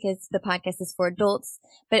 obviously, because the podcast is for adults,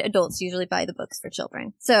 but adults usually buy the books for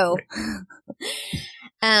children. So,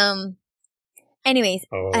 right. Anyways,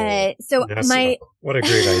 so Vanessa, what a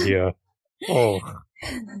great idea. Oh.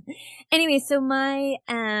 Anyway, so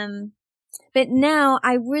but now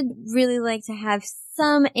I would really like to have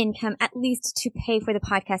some income, at least to pay for the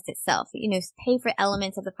podcast itself, pay for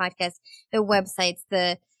elements of the podcast, the websites,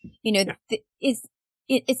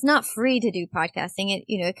 it's not free to do podcasting.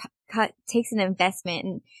 It takes an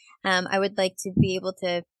investment, and I would like to be able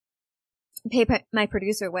to pay my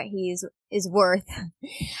producer what he is worth.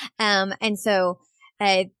 And so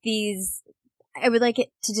I would like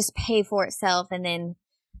it to just pay for itself. And then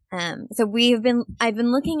so I've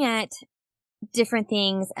been looking at different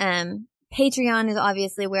things. Patreon is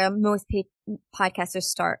obviously where most podcasters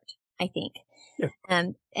start, I think. Yeah.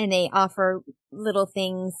 And they offer little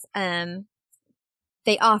things.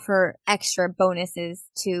 They offer extra bonuses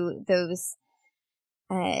to those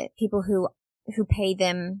people who pay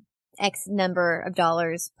them X number of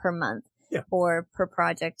dollars per month. Yeah. Or per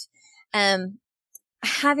project. I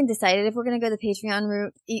haven't decided if we're going to go the Patreon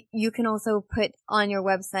route. You can also put on your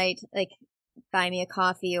website, like, buy me a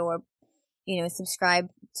coffee or, subscribe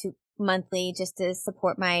to monthly just to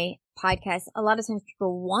support my podcast. A lot of times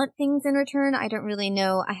people want things in return. I don't really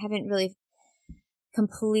know. I haven't really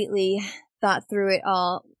completely thought through it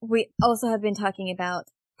all. We also have been talking about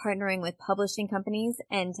partnering with publishing companies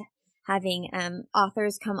and having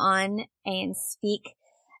authors come on and speak,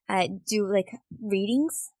 do like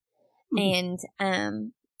readings, mm-hmm.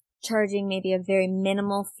 and charging maybe a very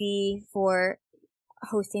minimal fee for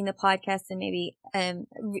hosting the podcast, and maybe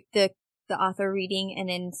the author reading, and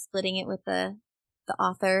then splitting it with the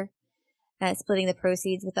author, splitting the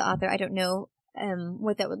proceeds with the author. I don't know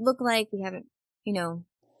what that would look like. We haven't,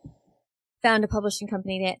 found a publishing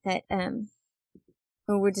company that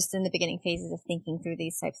we're just in the beginning phases of thinking through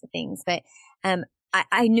these types of things. But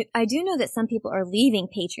I do know that some people are leaving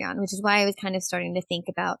Patreon, which is why I was kind of starting to think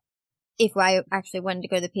about if I actually wanted to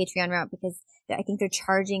go the Patreon route, because I think they're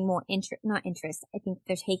charging more not interest. I think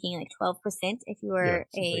they're taking like 12% if you are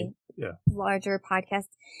a larger podcast.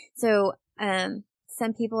 So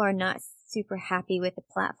some people are not super happy with the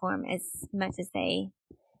platform as much as they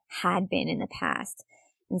had been in the past.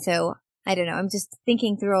 And so I don't know. I'm just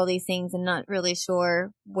thinking through all these things and not really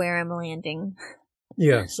sure where I'm landing.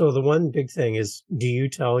 Yeah. So the one big thing is, do you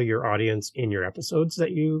tell your audience in your episodes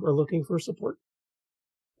that you are looking for support?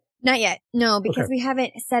 Not yet. No, because we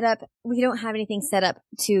don't have anything set up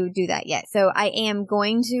to do that yet. So I am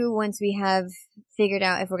going to, once we have figured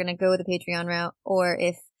out if we're going to go the Patreon route or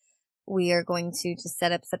if we are going to just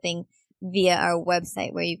set up something via our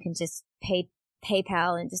website where you can just pay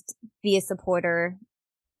PayPal and just be a supporter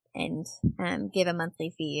and give a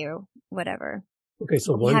monthly fee or whatever. Okay,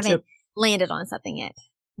 so we haven't landed on something yet.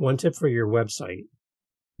 One tip for your website,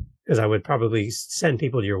 because I would probably send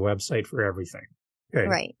people to your website for everything. Okay.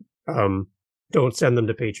 Right. Don't send them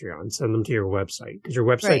to Patreon. Send them to your website, because your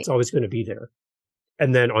website's always going to be there.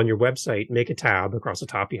 And then on your website, make a tab across the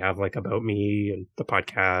top. You have like About Me and the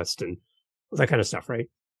podcast and all that kind of stuff, right?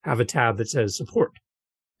 Have a tab that says support.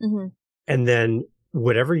 Mm-hmm. And then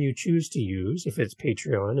whatever you choose to use, if it's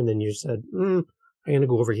Patreon, and then you said, I'm going to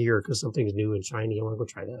go over here because something's new and shiny. I want to go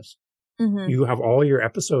try this. Mm-hmm. You have all your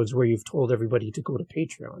episodes where you've told everybody to go to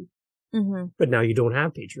Patreon. Mm-hmm. But now you don't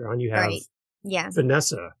have Patreon. You have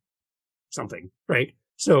Vanessa something, right?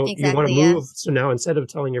 So you want to move. Yeah. So now instead of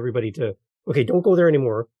telling everybody to, okay, don't go there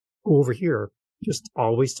anymore, go over here, just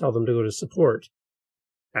always tell them to go to support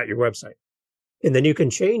at your website. And then you can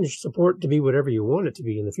change support to be whatever you want it to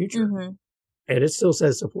be in the future. Mm-hmm. And it still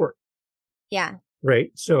says support. Yeah.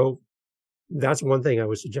 Right. So that's one thing I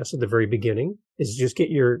would suggest at the very beginning is just get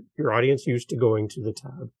your audience used to going to the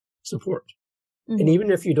tab support. Mm-hmm. And even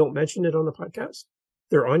if you don't mention it on the podcast,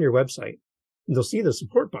 they're on your website and they'll see the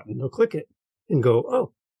support button. They'll click it and go,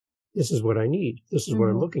 oh, this is what I need. This is what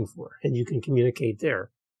I'm looking for. And you can communicate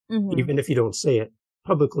there, even if you don't say it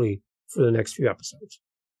publicly for the next few episodes.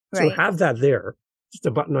 Right. So have that there just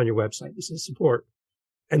a button on your website that says support.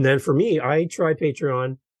 And then for me, I tried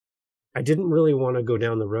Patreon. I didn't really want to go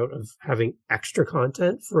down the route of having extra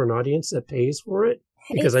content for an audience that pays for it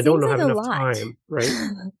because I don't have enough time, right?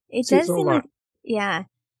 It does seem like, yeah.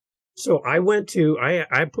 So I went to,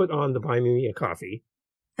 I put on the Buy Me a Coffee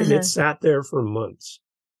and it sat there for months.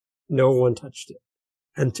 No one touched it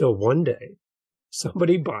until one day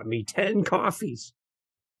somebody bought me 10 coffees.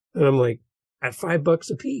 And I'm like, at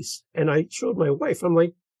 $5 a piece. And I showed my wife, I'm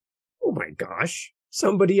like, oh my gosh,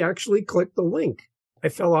 somebody actually clicked the link. I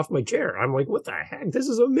fell off my chair. I'm like, what the heck? This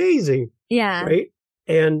is amazing. Yeah. Right.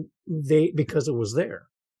 And because it was there.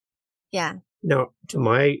 Yeah. Now,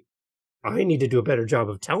 I need to do a better job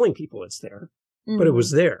of telling people it's there, but it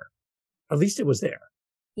was there. At least it was there.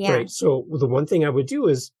 Yeah. Right. So the one thing I would do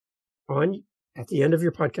is at the end of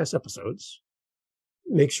your podcast episodes,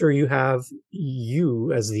 make sure you have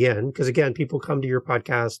you as the end. Because again, people come to your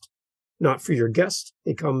podcast not for your guest.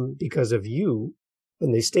 They come because of you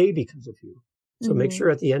and they stay because of you. So make sure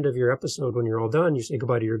at the end of your episode, when you're all done, you say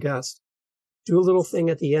goodbye to your guest. Do a little thing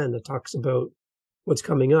at the end that talks about what's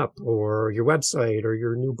coming up or your website or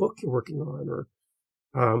your new book you're working on or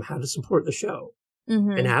how to support the show.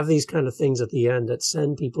 And have these kind of things at the end that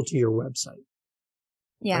send people to your website.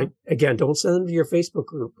 Yeah. Right? Again, don't send them to your Facebook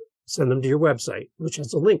group. Send them to your website, which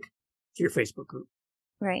has a link to your Facebook group.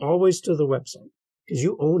 Right. Always to the website because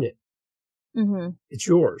you own it. It's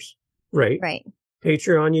yours. Right. Right.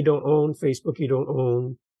 Patreon, you don't own. Facebook, you don't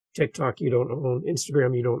own. TikTok, you don't own.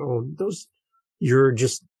 Instagram, you don't own. Those, you're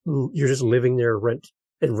just living there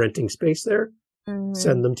renting space there.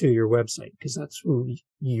 Send them to your website because that's who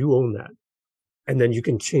you own that. And then you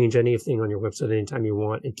can change anything on your website anytime you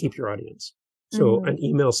want and keep your audience. So an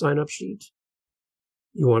email sign-up sheet.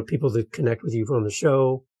 You want people to connect with you from the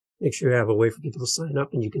show. Make sure you have a way for people to sign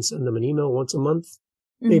up and you can send them an email once a month,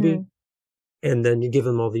 maybe. And then you give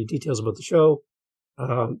them all the details about the show.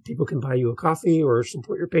 People can buy you a coffee or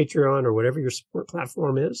support your Patreon or whatever your support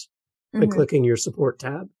platform is by clicking your support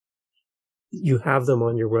tab. You have them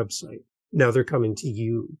on your website. Now they're coming to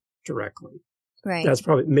you directly. Right. That's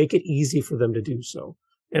probably make it easy for them to do so.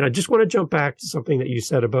 And I just want to jump back to something that you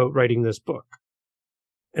said about writing this book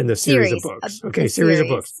and the series of books. Okay. Series of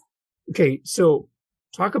books. Okay. So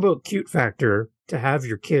talk about cute factor to have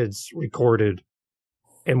your kids recorded.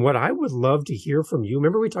 And what I would love to hear from you.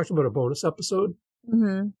 Remember we talked about a bonus episode?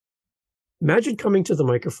 Imagine coming to the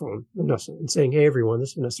microphone, Vanessa, and saying, hey, everyone, this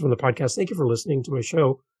is Vanessa from the podcast. Thank you for listening to my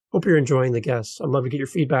show. Hope you're enjoying the guests. I'd love to get your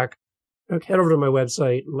feedback. Head over to my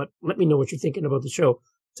website. Let me know what you're thinking about the show.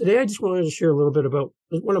 Today, I just wanted to share a little bit about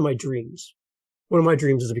one of my dreams. One of my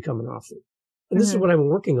dreams is to become an author. And this is what I'm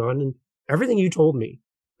working on. And everything you told me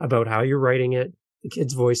about how you're writing it, the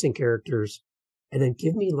kids' voicing characters, and then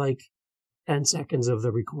give me like 10 seconds of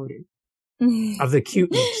the recording of the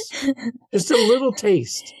cuteness. Just a little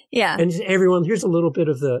taste. Yeah. And everyone, here's a little bit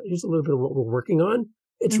of what we're working on.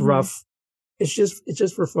 It's rough. It's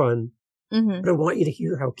just for fun. But I want you to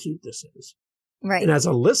hear how cute this is. Right. And as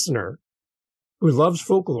a listener who loves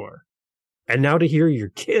folklore, and now to hear your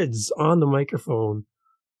kids on the microphone,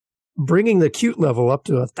 bringing the cute level up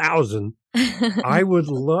to 1,000, I would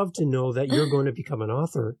love to know that you're going to become an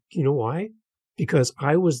author. You know why? Because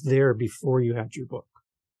I was there before you had your book.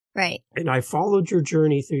 Right. And I followed your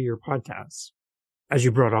journey through your podcasts as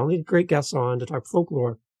you brought all these great guests on to talk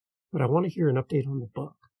folklore. But I want to hear an update on the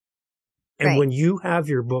book. And when you have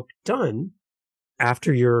your book done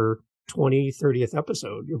after your 30th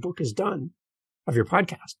episode, your book is done of your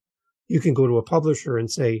podcast, you can go to a publisher and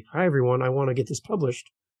say, hi, everyone, I want to get this published.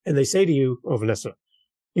 And they say to you, oh, Vanessa,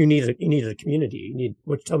 you need a community.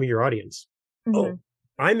 Tell me your audience. Oh,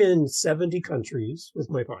 I'm in 70 countries with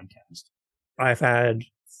my podcast. I've had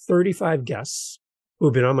 35 guests who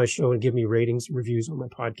have been on my show and give me ratings and reviews on my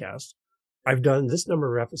podcast. I've done this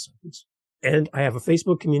number of episodes and I have a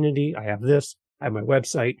Facebook community. I have this, I have my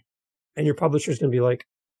website, and your publisher is going to be like,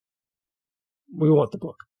 we want the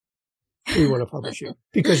book. We want to publish you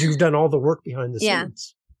because you've done all the work behind the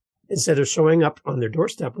scenes instead of showing up on their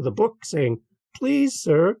doorstep with a book saying, please,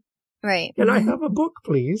 sir, can I have a book,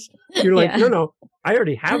 please? You're like, no, I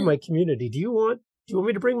already have my community. Do you want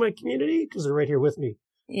me to bring my community? Because they're right here with me.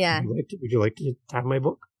 Yeah. Would you like to have my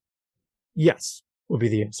book? Yes, will be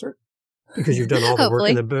the answer. Because you've done all the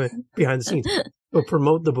work behind the scenes. So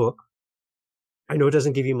promote the book. I know it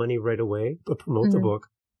doesn't give you money right away, but promote the book.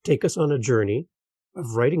 Take us on a journey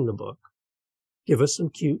of writing the book. Give us some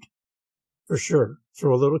cute, for sure.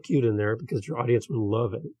 Throw a little cute in there because your audience will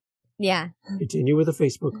love it. Yeah. Continue with a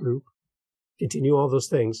Facebook group. Continue all those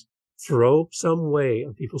things. Throw some way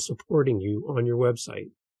of people supporting you on your website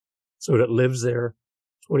so that it lives there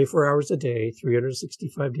 24 hours a day,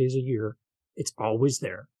 365 days a year. It's always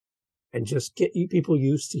there. And just get you people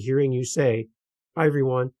used to hearing you say, hi,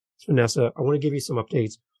 everyone. It's Vanessa. I want to give you some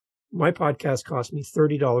updates. My podcast cost me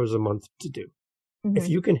 $30 a month to do. Mm-hmm. If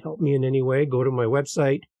you can help me in any way, go to my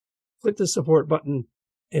website, click the support button,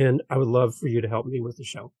 and I would love for you to help me with the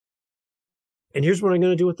show. And here's what I'm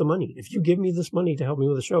going to do with the money. If you give me this money to help me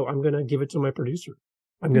with the show, I'm going to give it to my producer.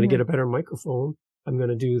 I'm going to get a better microphone. I'm going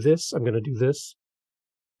to do this. I'm going to do this.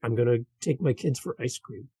 I'm going to take my kids for ice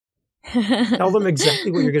cream. Tell them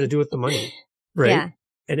exactly what you're going to do with the money, right? Yeah.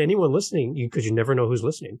 And anyone listening, because you never know who's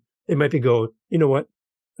listening, they might be going, you know what?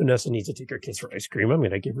 Vanessa needs to take her kids for ice cream. I'm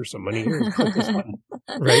going to give her some money here and click this button,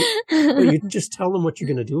 right? But you just tell them what you're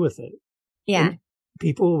going to do with it. Yeah. And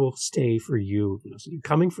people will stay for you. Vanessa. They're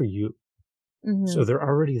coming for you. Mm-hmm. So they're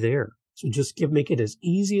already there. So just make it as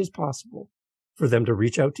easy as possible for them to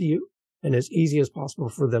reach out to you and as easy as possible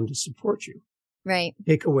for them to support you. Right.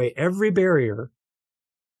 Take away every barrier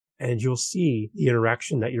and you'll see the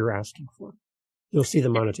interaction that you're asking for. You'll see the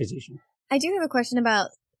monetization. I do have a question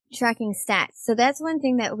about tracking stats. So that's one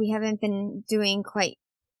thing that we haven't been doing quite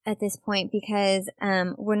at this point because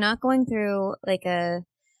we're not going through like a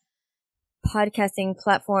podcasting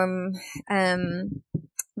platform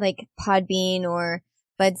like Podbean or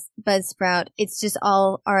Buzzsprout. It's just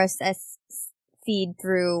all RSS feed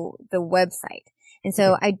through the website. And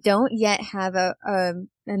so I don't yet have a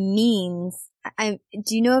means.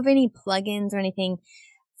 Do you know of any plugins or anything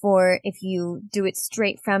for if you do it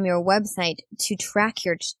straight from your website to track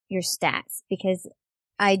your stats? Because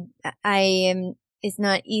it's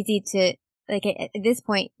not easy to, like, at this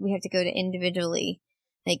point, we have to go to individually.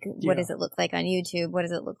 Like, what does it look like on YouTube? What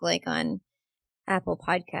does it look like on Apple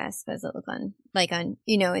Podcasts? What does it look like on,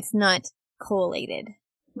 it's not collated.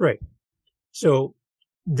 Right. So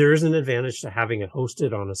there is an advantage to having it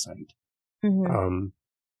hosted on a site. Mm-hmm.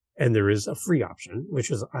 And there is a free option,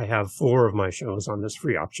 which is I have 4 of my shows on this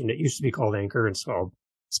free option. It used to be called Anchor. It's called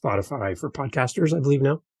Spotify for podcasters, I believe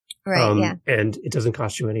now. Right. Yeah. And it doesn't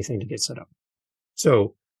cost you anything to get set up.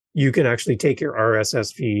 So you can actually take your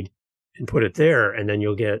RSS feed and put it there, and then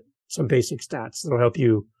you'll get some basic stats that'll help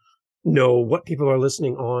you know what people are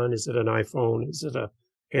listening on. Is it an iPhone? Is it a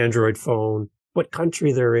Android phone? What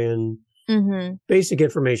country they're in? Mm-hmm. Basic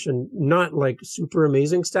information, not like super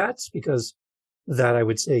amazing stats, because that I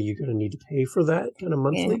would say you're going to need to pay for that kind of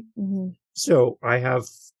monthly. Yeah. Mm-hmm. So I have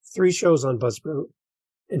 3 shows on Buzzsprout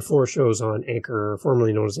and 4 shows on Anchor,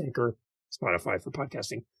 formerly known as Anchor, Spotify for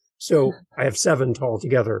podcasting. So I have 7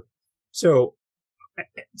 altogether. So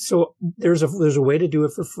there's a way to do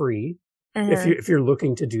it for free. If you're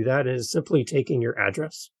looking to do that, and it's simply taking your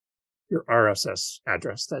address, your RSS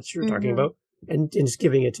address that you're talking about, and just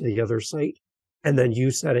giving it to the other site, and then you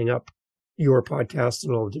setting up your podcast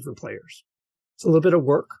and all the different players. It's a little bit of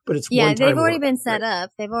work, but it's they've already been set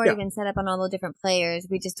up. They've already been set up on all the different players.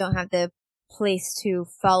 We just don't have the place to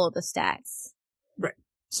follow the stats. Right.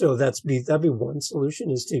 So that'd be one solution,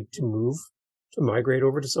 is to migrate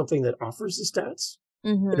over to something that offers the stats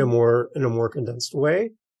in a more condensed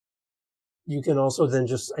way. You can also then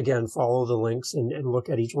just, again, follow the links and look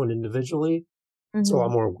at each one individually. It's a lot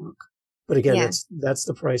more work. But again, that's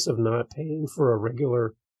the price of not paying for a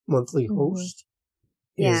regular monthly host.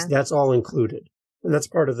 That's all included. And that's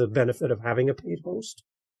part of the benefit of having a paid host,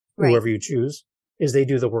 whoever you choose, is they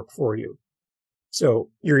do the work for you. So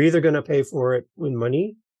you're either going to pay for it with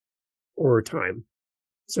money or time.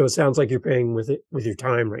 So it sounds like you're paying with your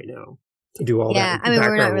time right now to do all that. Yeah, I mean,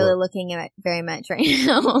 we're not really looking at it very much right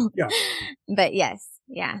now. Yeah. But yes,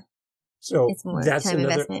 yeah. So it's more that's time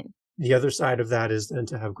investment. The other side of that is then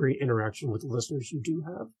to have great interaction with the listeners you do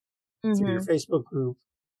have through your Facebook group,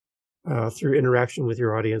 through interaction with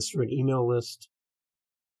your audience, through an email list.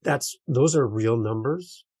 Those are real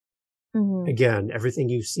numbers. Again, everything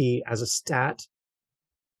you see as a stat.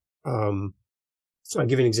 So I'll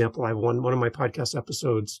give you an example. I have one of my podcast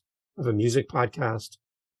episodes of a music podcast,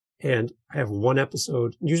 and I have one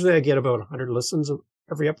episode. Usually I get about 100 listens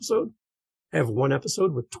every episode. I have one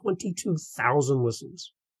episode with 22,000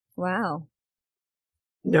 listens. Wow.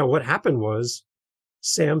 Now, what happened was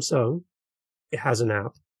Samsung, it has an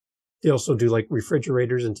app. They also do like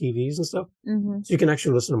refrigerators and TVs and stuff. So you can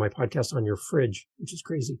actually listen to my podcast on your fridge, which is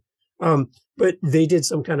crazy. But they did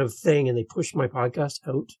some kind of thing and they pushed my podcast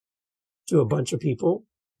out to a bunch of people.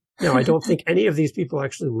 Now, I don't think any of these people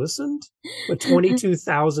actually listened, but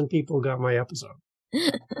 22,000 people got my episode.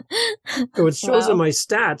 So it shows in my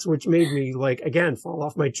stats, which made me, like, again, fall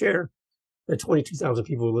off my chair, that 22,000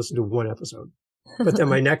 people listened to one episode. But then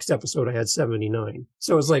my next episode, I had 79.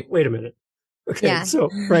 So I was like, wait a minute. Okay. So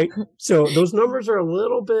those numbers are a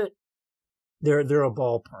little bit they're a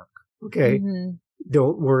ballpark. Okay. Mm-hmm.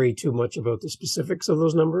 Don't worry too much about the specifics of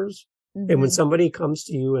those numbers. Mm-hmm. And when somebody comes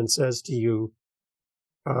to you and says to you,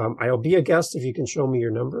 I'll be a guest if you can show me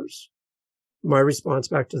your numbers. My response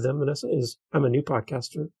back to them, Vanessa, is I'm a new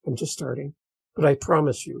podcaster. I'm just starting, but I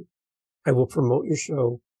promise you, I will promote your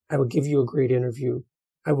show. I will give you a great interview.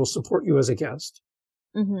 I will support you as a guest.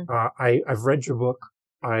 Mm-hmm. I've read your book.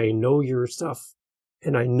 I know your stuff,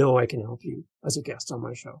 and I know I can help you as a guest on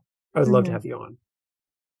my show. I would love to have you on,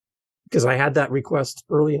 because I had that request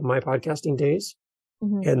early in my podcasting days,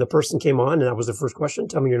 and the person came on, and that was the first question.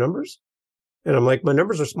 Tell me your numbers. And I'm like, my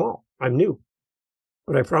numbers are small. I'm new,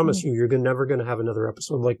 but I promise you, you're never going to have another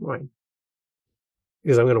episode like mine,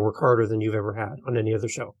 because I'm going to work harder than you've ever had on any other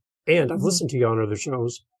show. And I've listened to you on other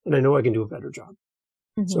shows, and I know I can do a better job.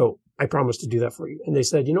 So I promise to do that for you. And they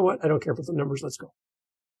said, you know what? I don't care about the numbers. Let's go.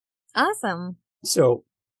 Awesome. So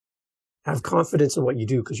have confidence in what you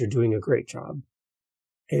do, because you're doing a great job.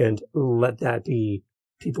 And let that be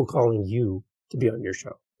people calling you to be on your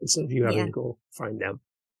show instead of you having to go find them.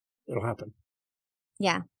 It'll happen.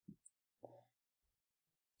 Yeah.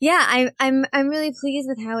 Yeah, I'm really pleased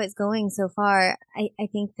with how it's going so far. I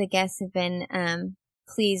think the guests have been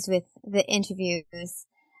pleased with the interviews.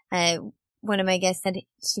 One of my guests said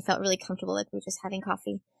she felt really comfortable, like we were just having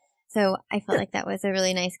coffee. So I felt like that was a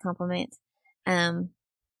really nice compliment.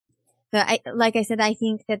 But like I said, I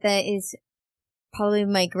think that is probably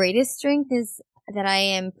my greatest strength, is that I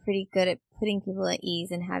am pretty good at putting people at ease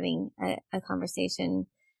and having a conversation,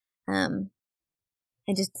 and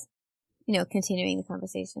just, continuing the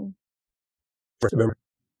conversation. Remember.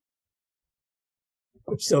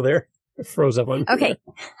 I'm still there. It froze up on. Okay.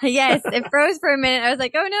 Yes, it froze for a minute. I was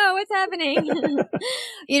like, oh no, what's happening?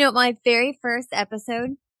 My very first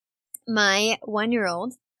episode, my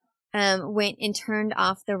 1-year-old went and turned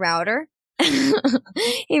off the router.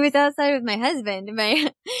 He was outside with my husband,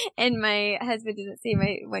 and my husband didn't see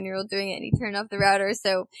my 1-year-old doing it, and he turned off the router.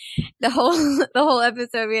 So the whole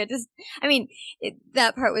episode, we had to,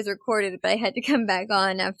 that part was recorded, but I had to come back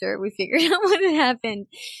on after we figured out what had happened.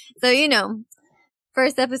 So,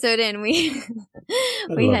 first episode in, we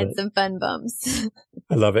had some fun bumps.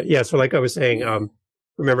 I love it. Yeah. So like I was saying,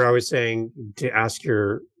 remember I was saying to ask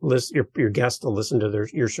your guest to listen to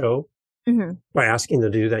your show. By asking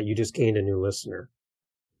them to do that, you just gained a new listener,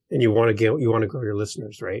 and you want to grow your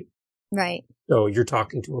listeners, right? Right. So you're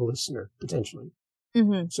talking to a listener potentially.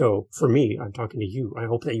 So for me, I'm talking to you. I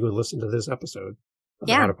hope that you would listen to this episode of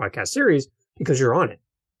the How to Podcast series, because you're on it.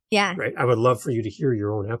 Yeah. Right. I would love for you to hear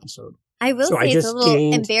your own episode. I will say it's a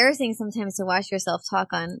little embarrassing sometimes to watch yourself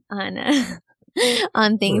talk on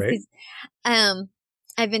things. Right.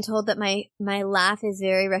 I've been told that my laugh is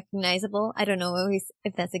very recognizable. I don't know always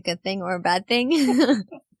if that's a good thing or a bad thing.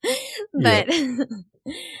 But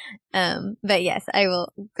but yes, I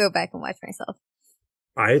will go back and watch myself.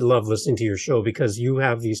 I love listening to your show because you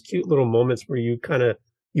have these cute little moments where you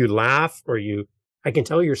laugh, or I can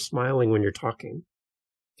tell you're smiling when you're talking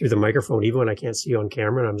through the microphone, even when I can't see you on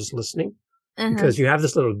camera and I'm just listening, because you have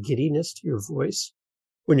this little giddiness to your voice.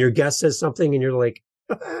 When your guest says something and you're like,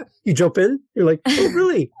 you jump in, you're like, oh,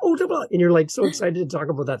 really? Oh, and you're like so excited to talk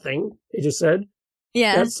about that thing they just said.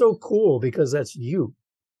 Yeah. That's so cool, because that's you.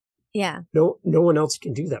 Yeah. No one else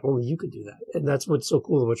can do that. Only you can do that. And that's what's so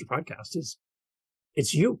cool about your podcast is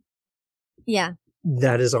it's you. Yeah.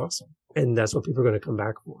 That is awesome. And that's what people are going to come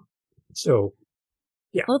back for. So,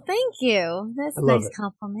 yeah. Well, thank you. That's a nice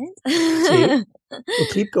compliment. See? Well,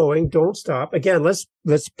 keep going. Don't stop. Again, let's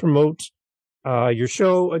promote your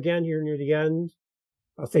show again here near the end.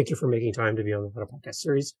 Thank you for making time to be on the How to Podcast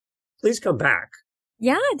series. Please come back.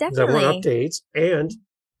 Yeah, definitely. I want updates, and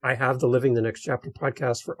I have the Living the Next Chapter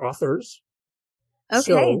podcast for authors. Okay.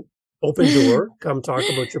 So, open door. Come talk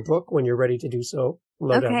about your book when you're ready to do so.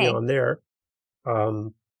 Love to have you on there.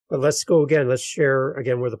 But let's go again. Let's share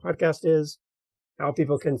again where the podcast is, how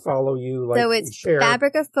people can follow you. So it's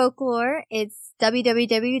Fabric of Folklore. It's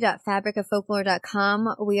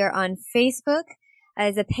www.fabricoffolklore.com. We are on Facebook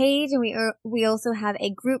as a page, and we also have a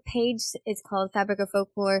group page. It's called Fabric of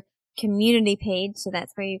Folklore Community Page. So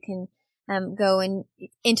that's where you can go and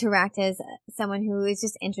interact as someone who is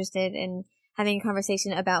just interested in having a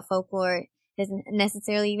conversation about folklore. It doesn't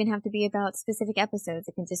necessarily even have to be about specific episodes.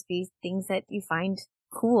 It can just be things that you find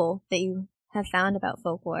cool that you have found about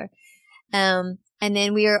folklore. And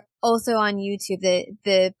then we are also on YouTube.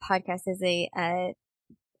 The podcast is a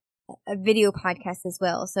video podcast as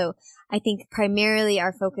well. So I think primarily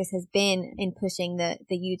our focus has been in pushing the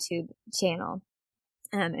YouTube channel.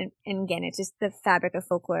 And again, it's just the Fabric of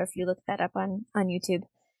Folklore. If you look that up on YouTube,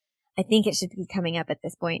 I think it should be coming up at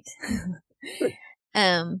this point.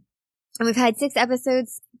 And And we've had 6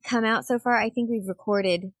 episodes come out so far. I think we've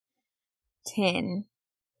recorded 10.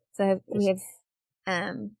 So we have,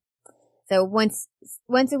 so once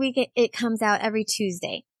a week it comes out every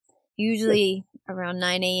Tuesday, usually around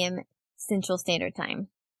 9 a.m. Central Standard Time.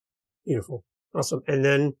 Beautiful. Awesome. And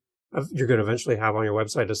then you're going to eventually have on your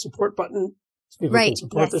website a support button so people can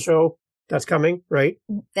support the show. That's coming, right?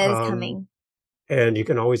 That is coming. And you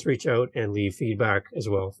can always reach out and leave feedback as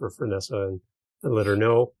well for Vanessa and let her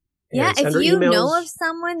know. Yeah, if you know of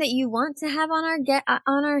someone that you want to have on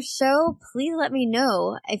our show, please let me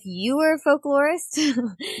know. If you are a folklorist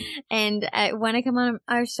and want to come on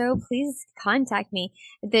our show, please contact me.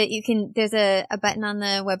 There's a button on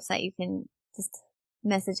the website. You can just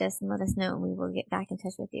message us and let us know, and we will get back in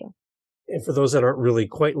touch with you. And for those that aren't really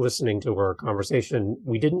quite listening to our conversation,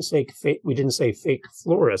 we didn't say fake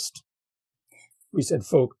florist. We said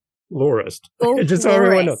folklorist. Just so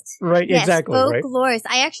everyone knows. Right, yes, exactly. Folklorist.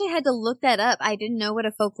 Right? I actually had to look that up. I didn't know what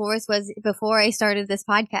a folklorist was before I started this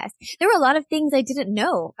podcast. There were a lot of things I didn't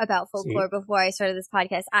know about folklore before I started this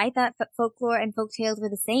podcast. I thought folklore and folktales were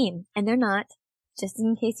the same, and they're not. Just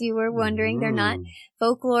in case you were wondering, they're not.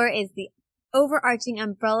 Folklore is the overarching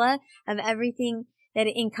umbrella of everything that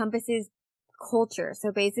it encompasses culture.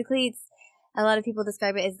 So basically, a lot of people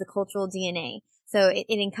describe it as the cultural DNA. So it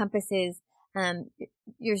encompasses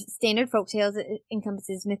your standard folktales. It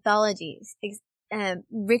encompasses mythologies,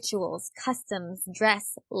 rituals, customs,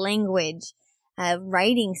 dress, language,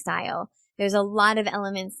 writing style. There's a lot of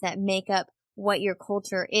elements that make up what your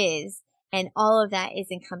culture is, and all of that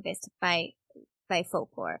is encompassed by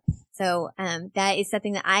folklore. So that is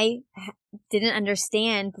something that I didn't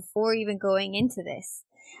understand before even going into this.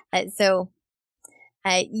 So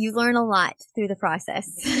you learn a lot through the process.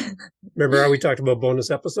 Remember how we talked about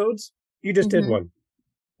bonus episodes? You just did one.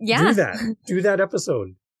 Yeah. Do that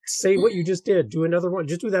episode. Say what you just did. Do another one.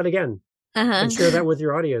 Just do that again. And share that with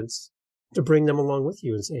your audience to bring them along with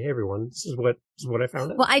you and say, hey, everyone, this is what I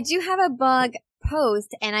found out. Well, I do have a blog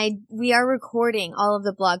post, and we are recording all of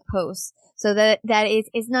the blog posts. So that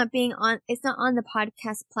it's not on the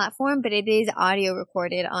podcast platform, but it is audio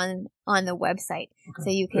recorded on the website. Okay, so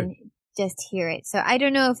you can just hear it. So I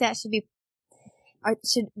don't know if that should be,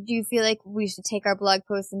 do you feel like we should take our blog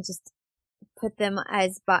posts and just put them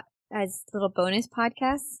as little bonus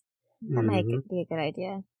podcasts? That might be a good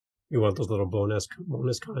idea. You want those little bonus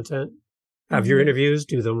content? Have your interviews,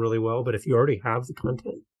 do them really well. But if you already have the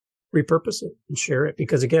content, repurpose it and share it.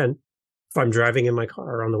 Because again, if I'm driving in my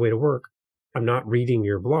car on the way to work, I'm not reading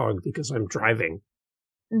your blog because I'm driving.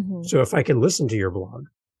 So if I can listen to your blog,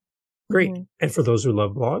 great. And for those who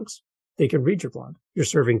love blogs, they can read your blog. You're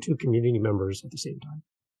serving 2 community members at the same time.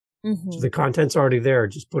 So the content's already there.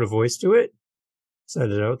 Just put a voice to it,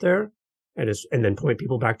 send it out there, and then point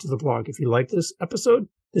people back to the blog. If you like this episode,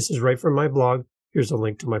 this is right from my blog. Here's a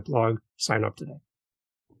link to my blog. Sign up today.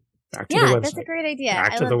 Back to the website. That's a great idea.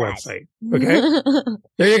 Back to the website. Okay.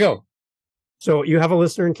 There you go. So you have a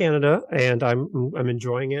listener in Canada, and I'm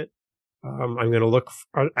enjoying it. I'm going to look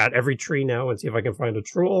at every tree now and see if I can find a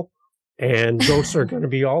troll. And ghosts are going to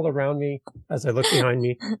be all around me as I look behind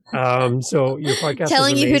me. So your podcast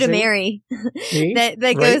telling is you who to marry. Me?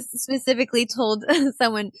 that ghost specifically told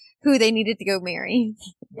someone who they needed to go marry.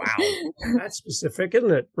 Wow, that's specific,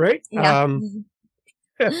 isn't it? Right? Yeah.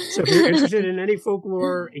 So if you're interested in any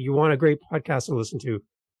folklore, you want a great podcast to listen to,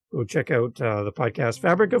 go check out the podcast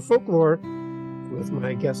Fabric of Folklore with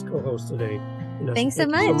my guest co-host today. Thanks so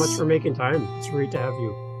much. Thank you so much for making time. It's great to have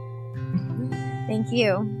you. Thank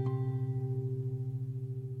you.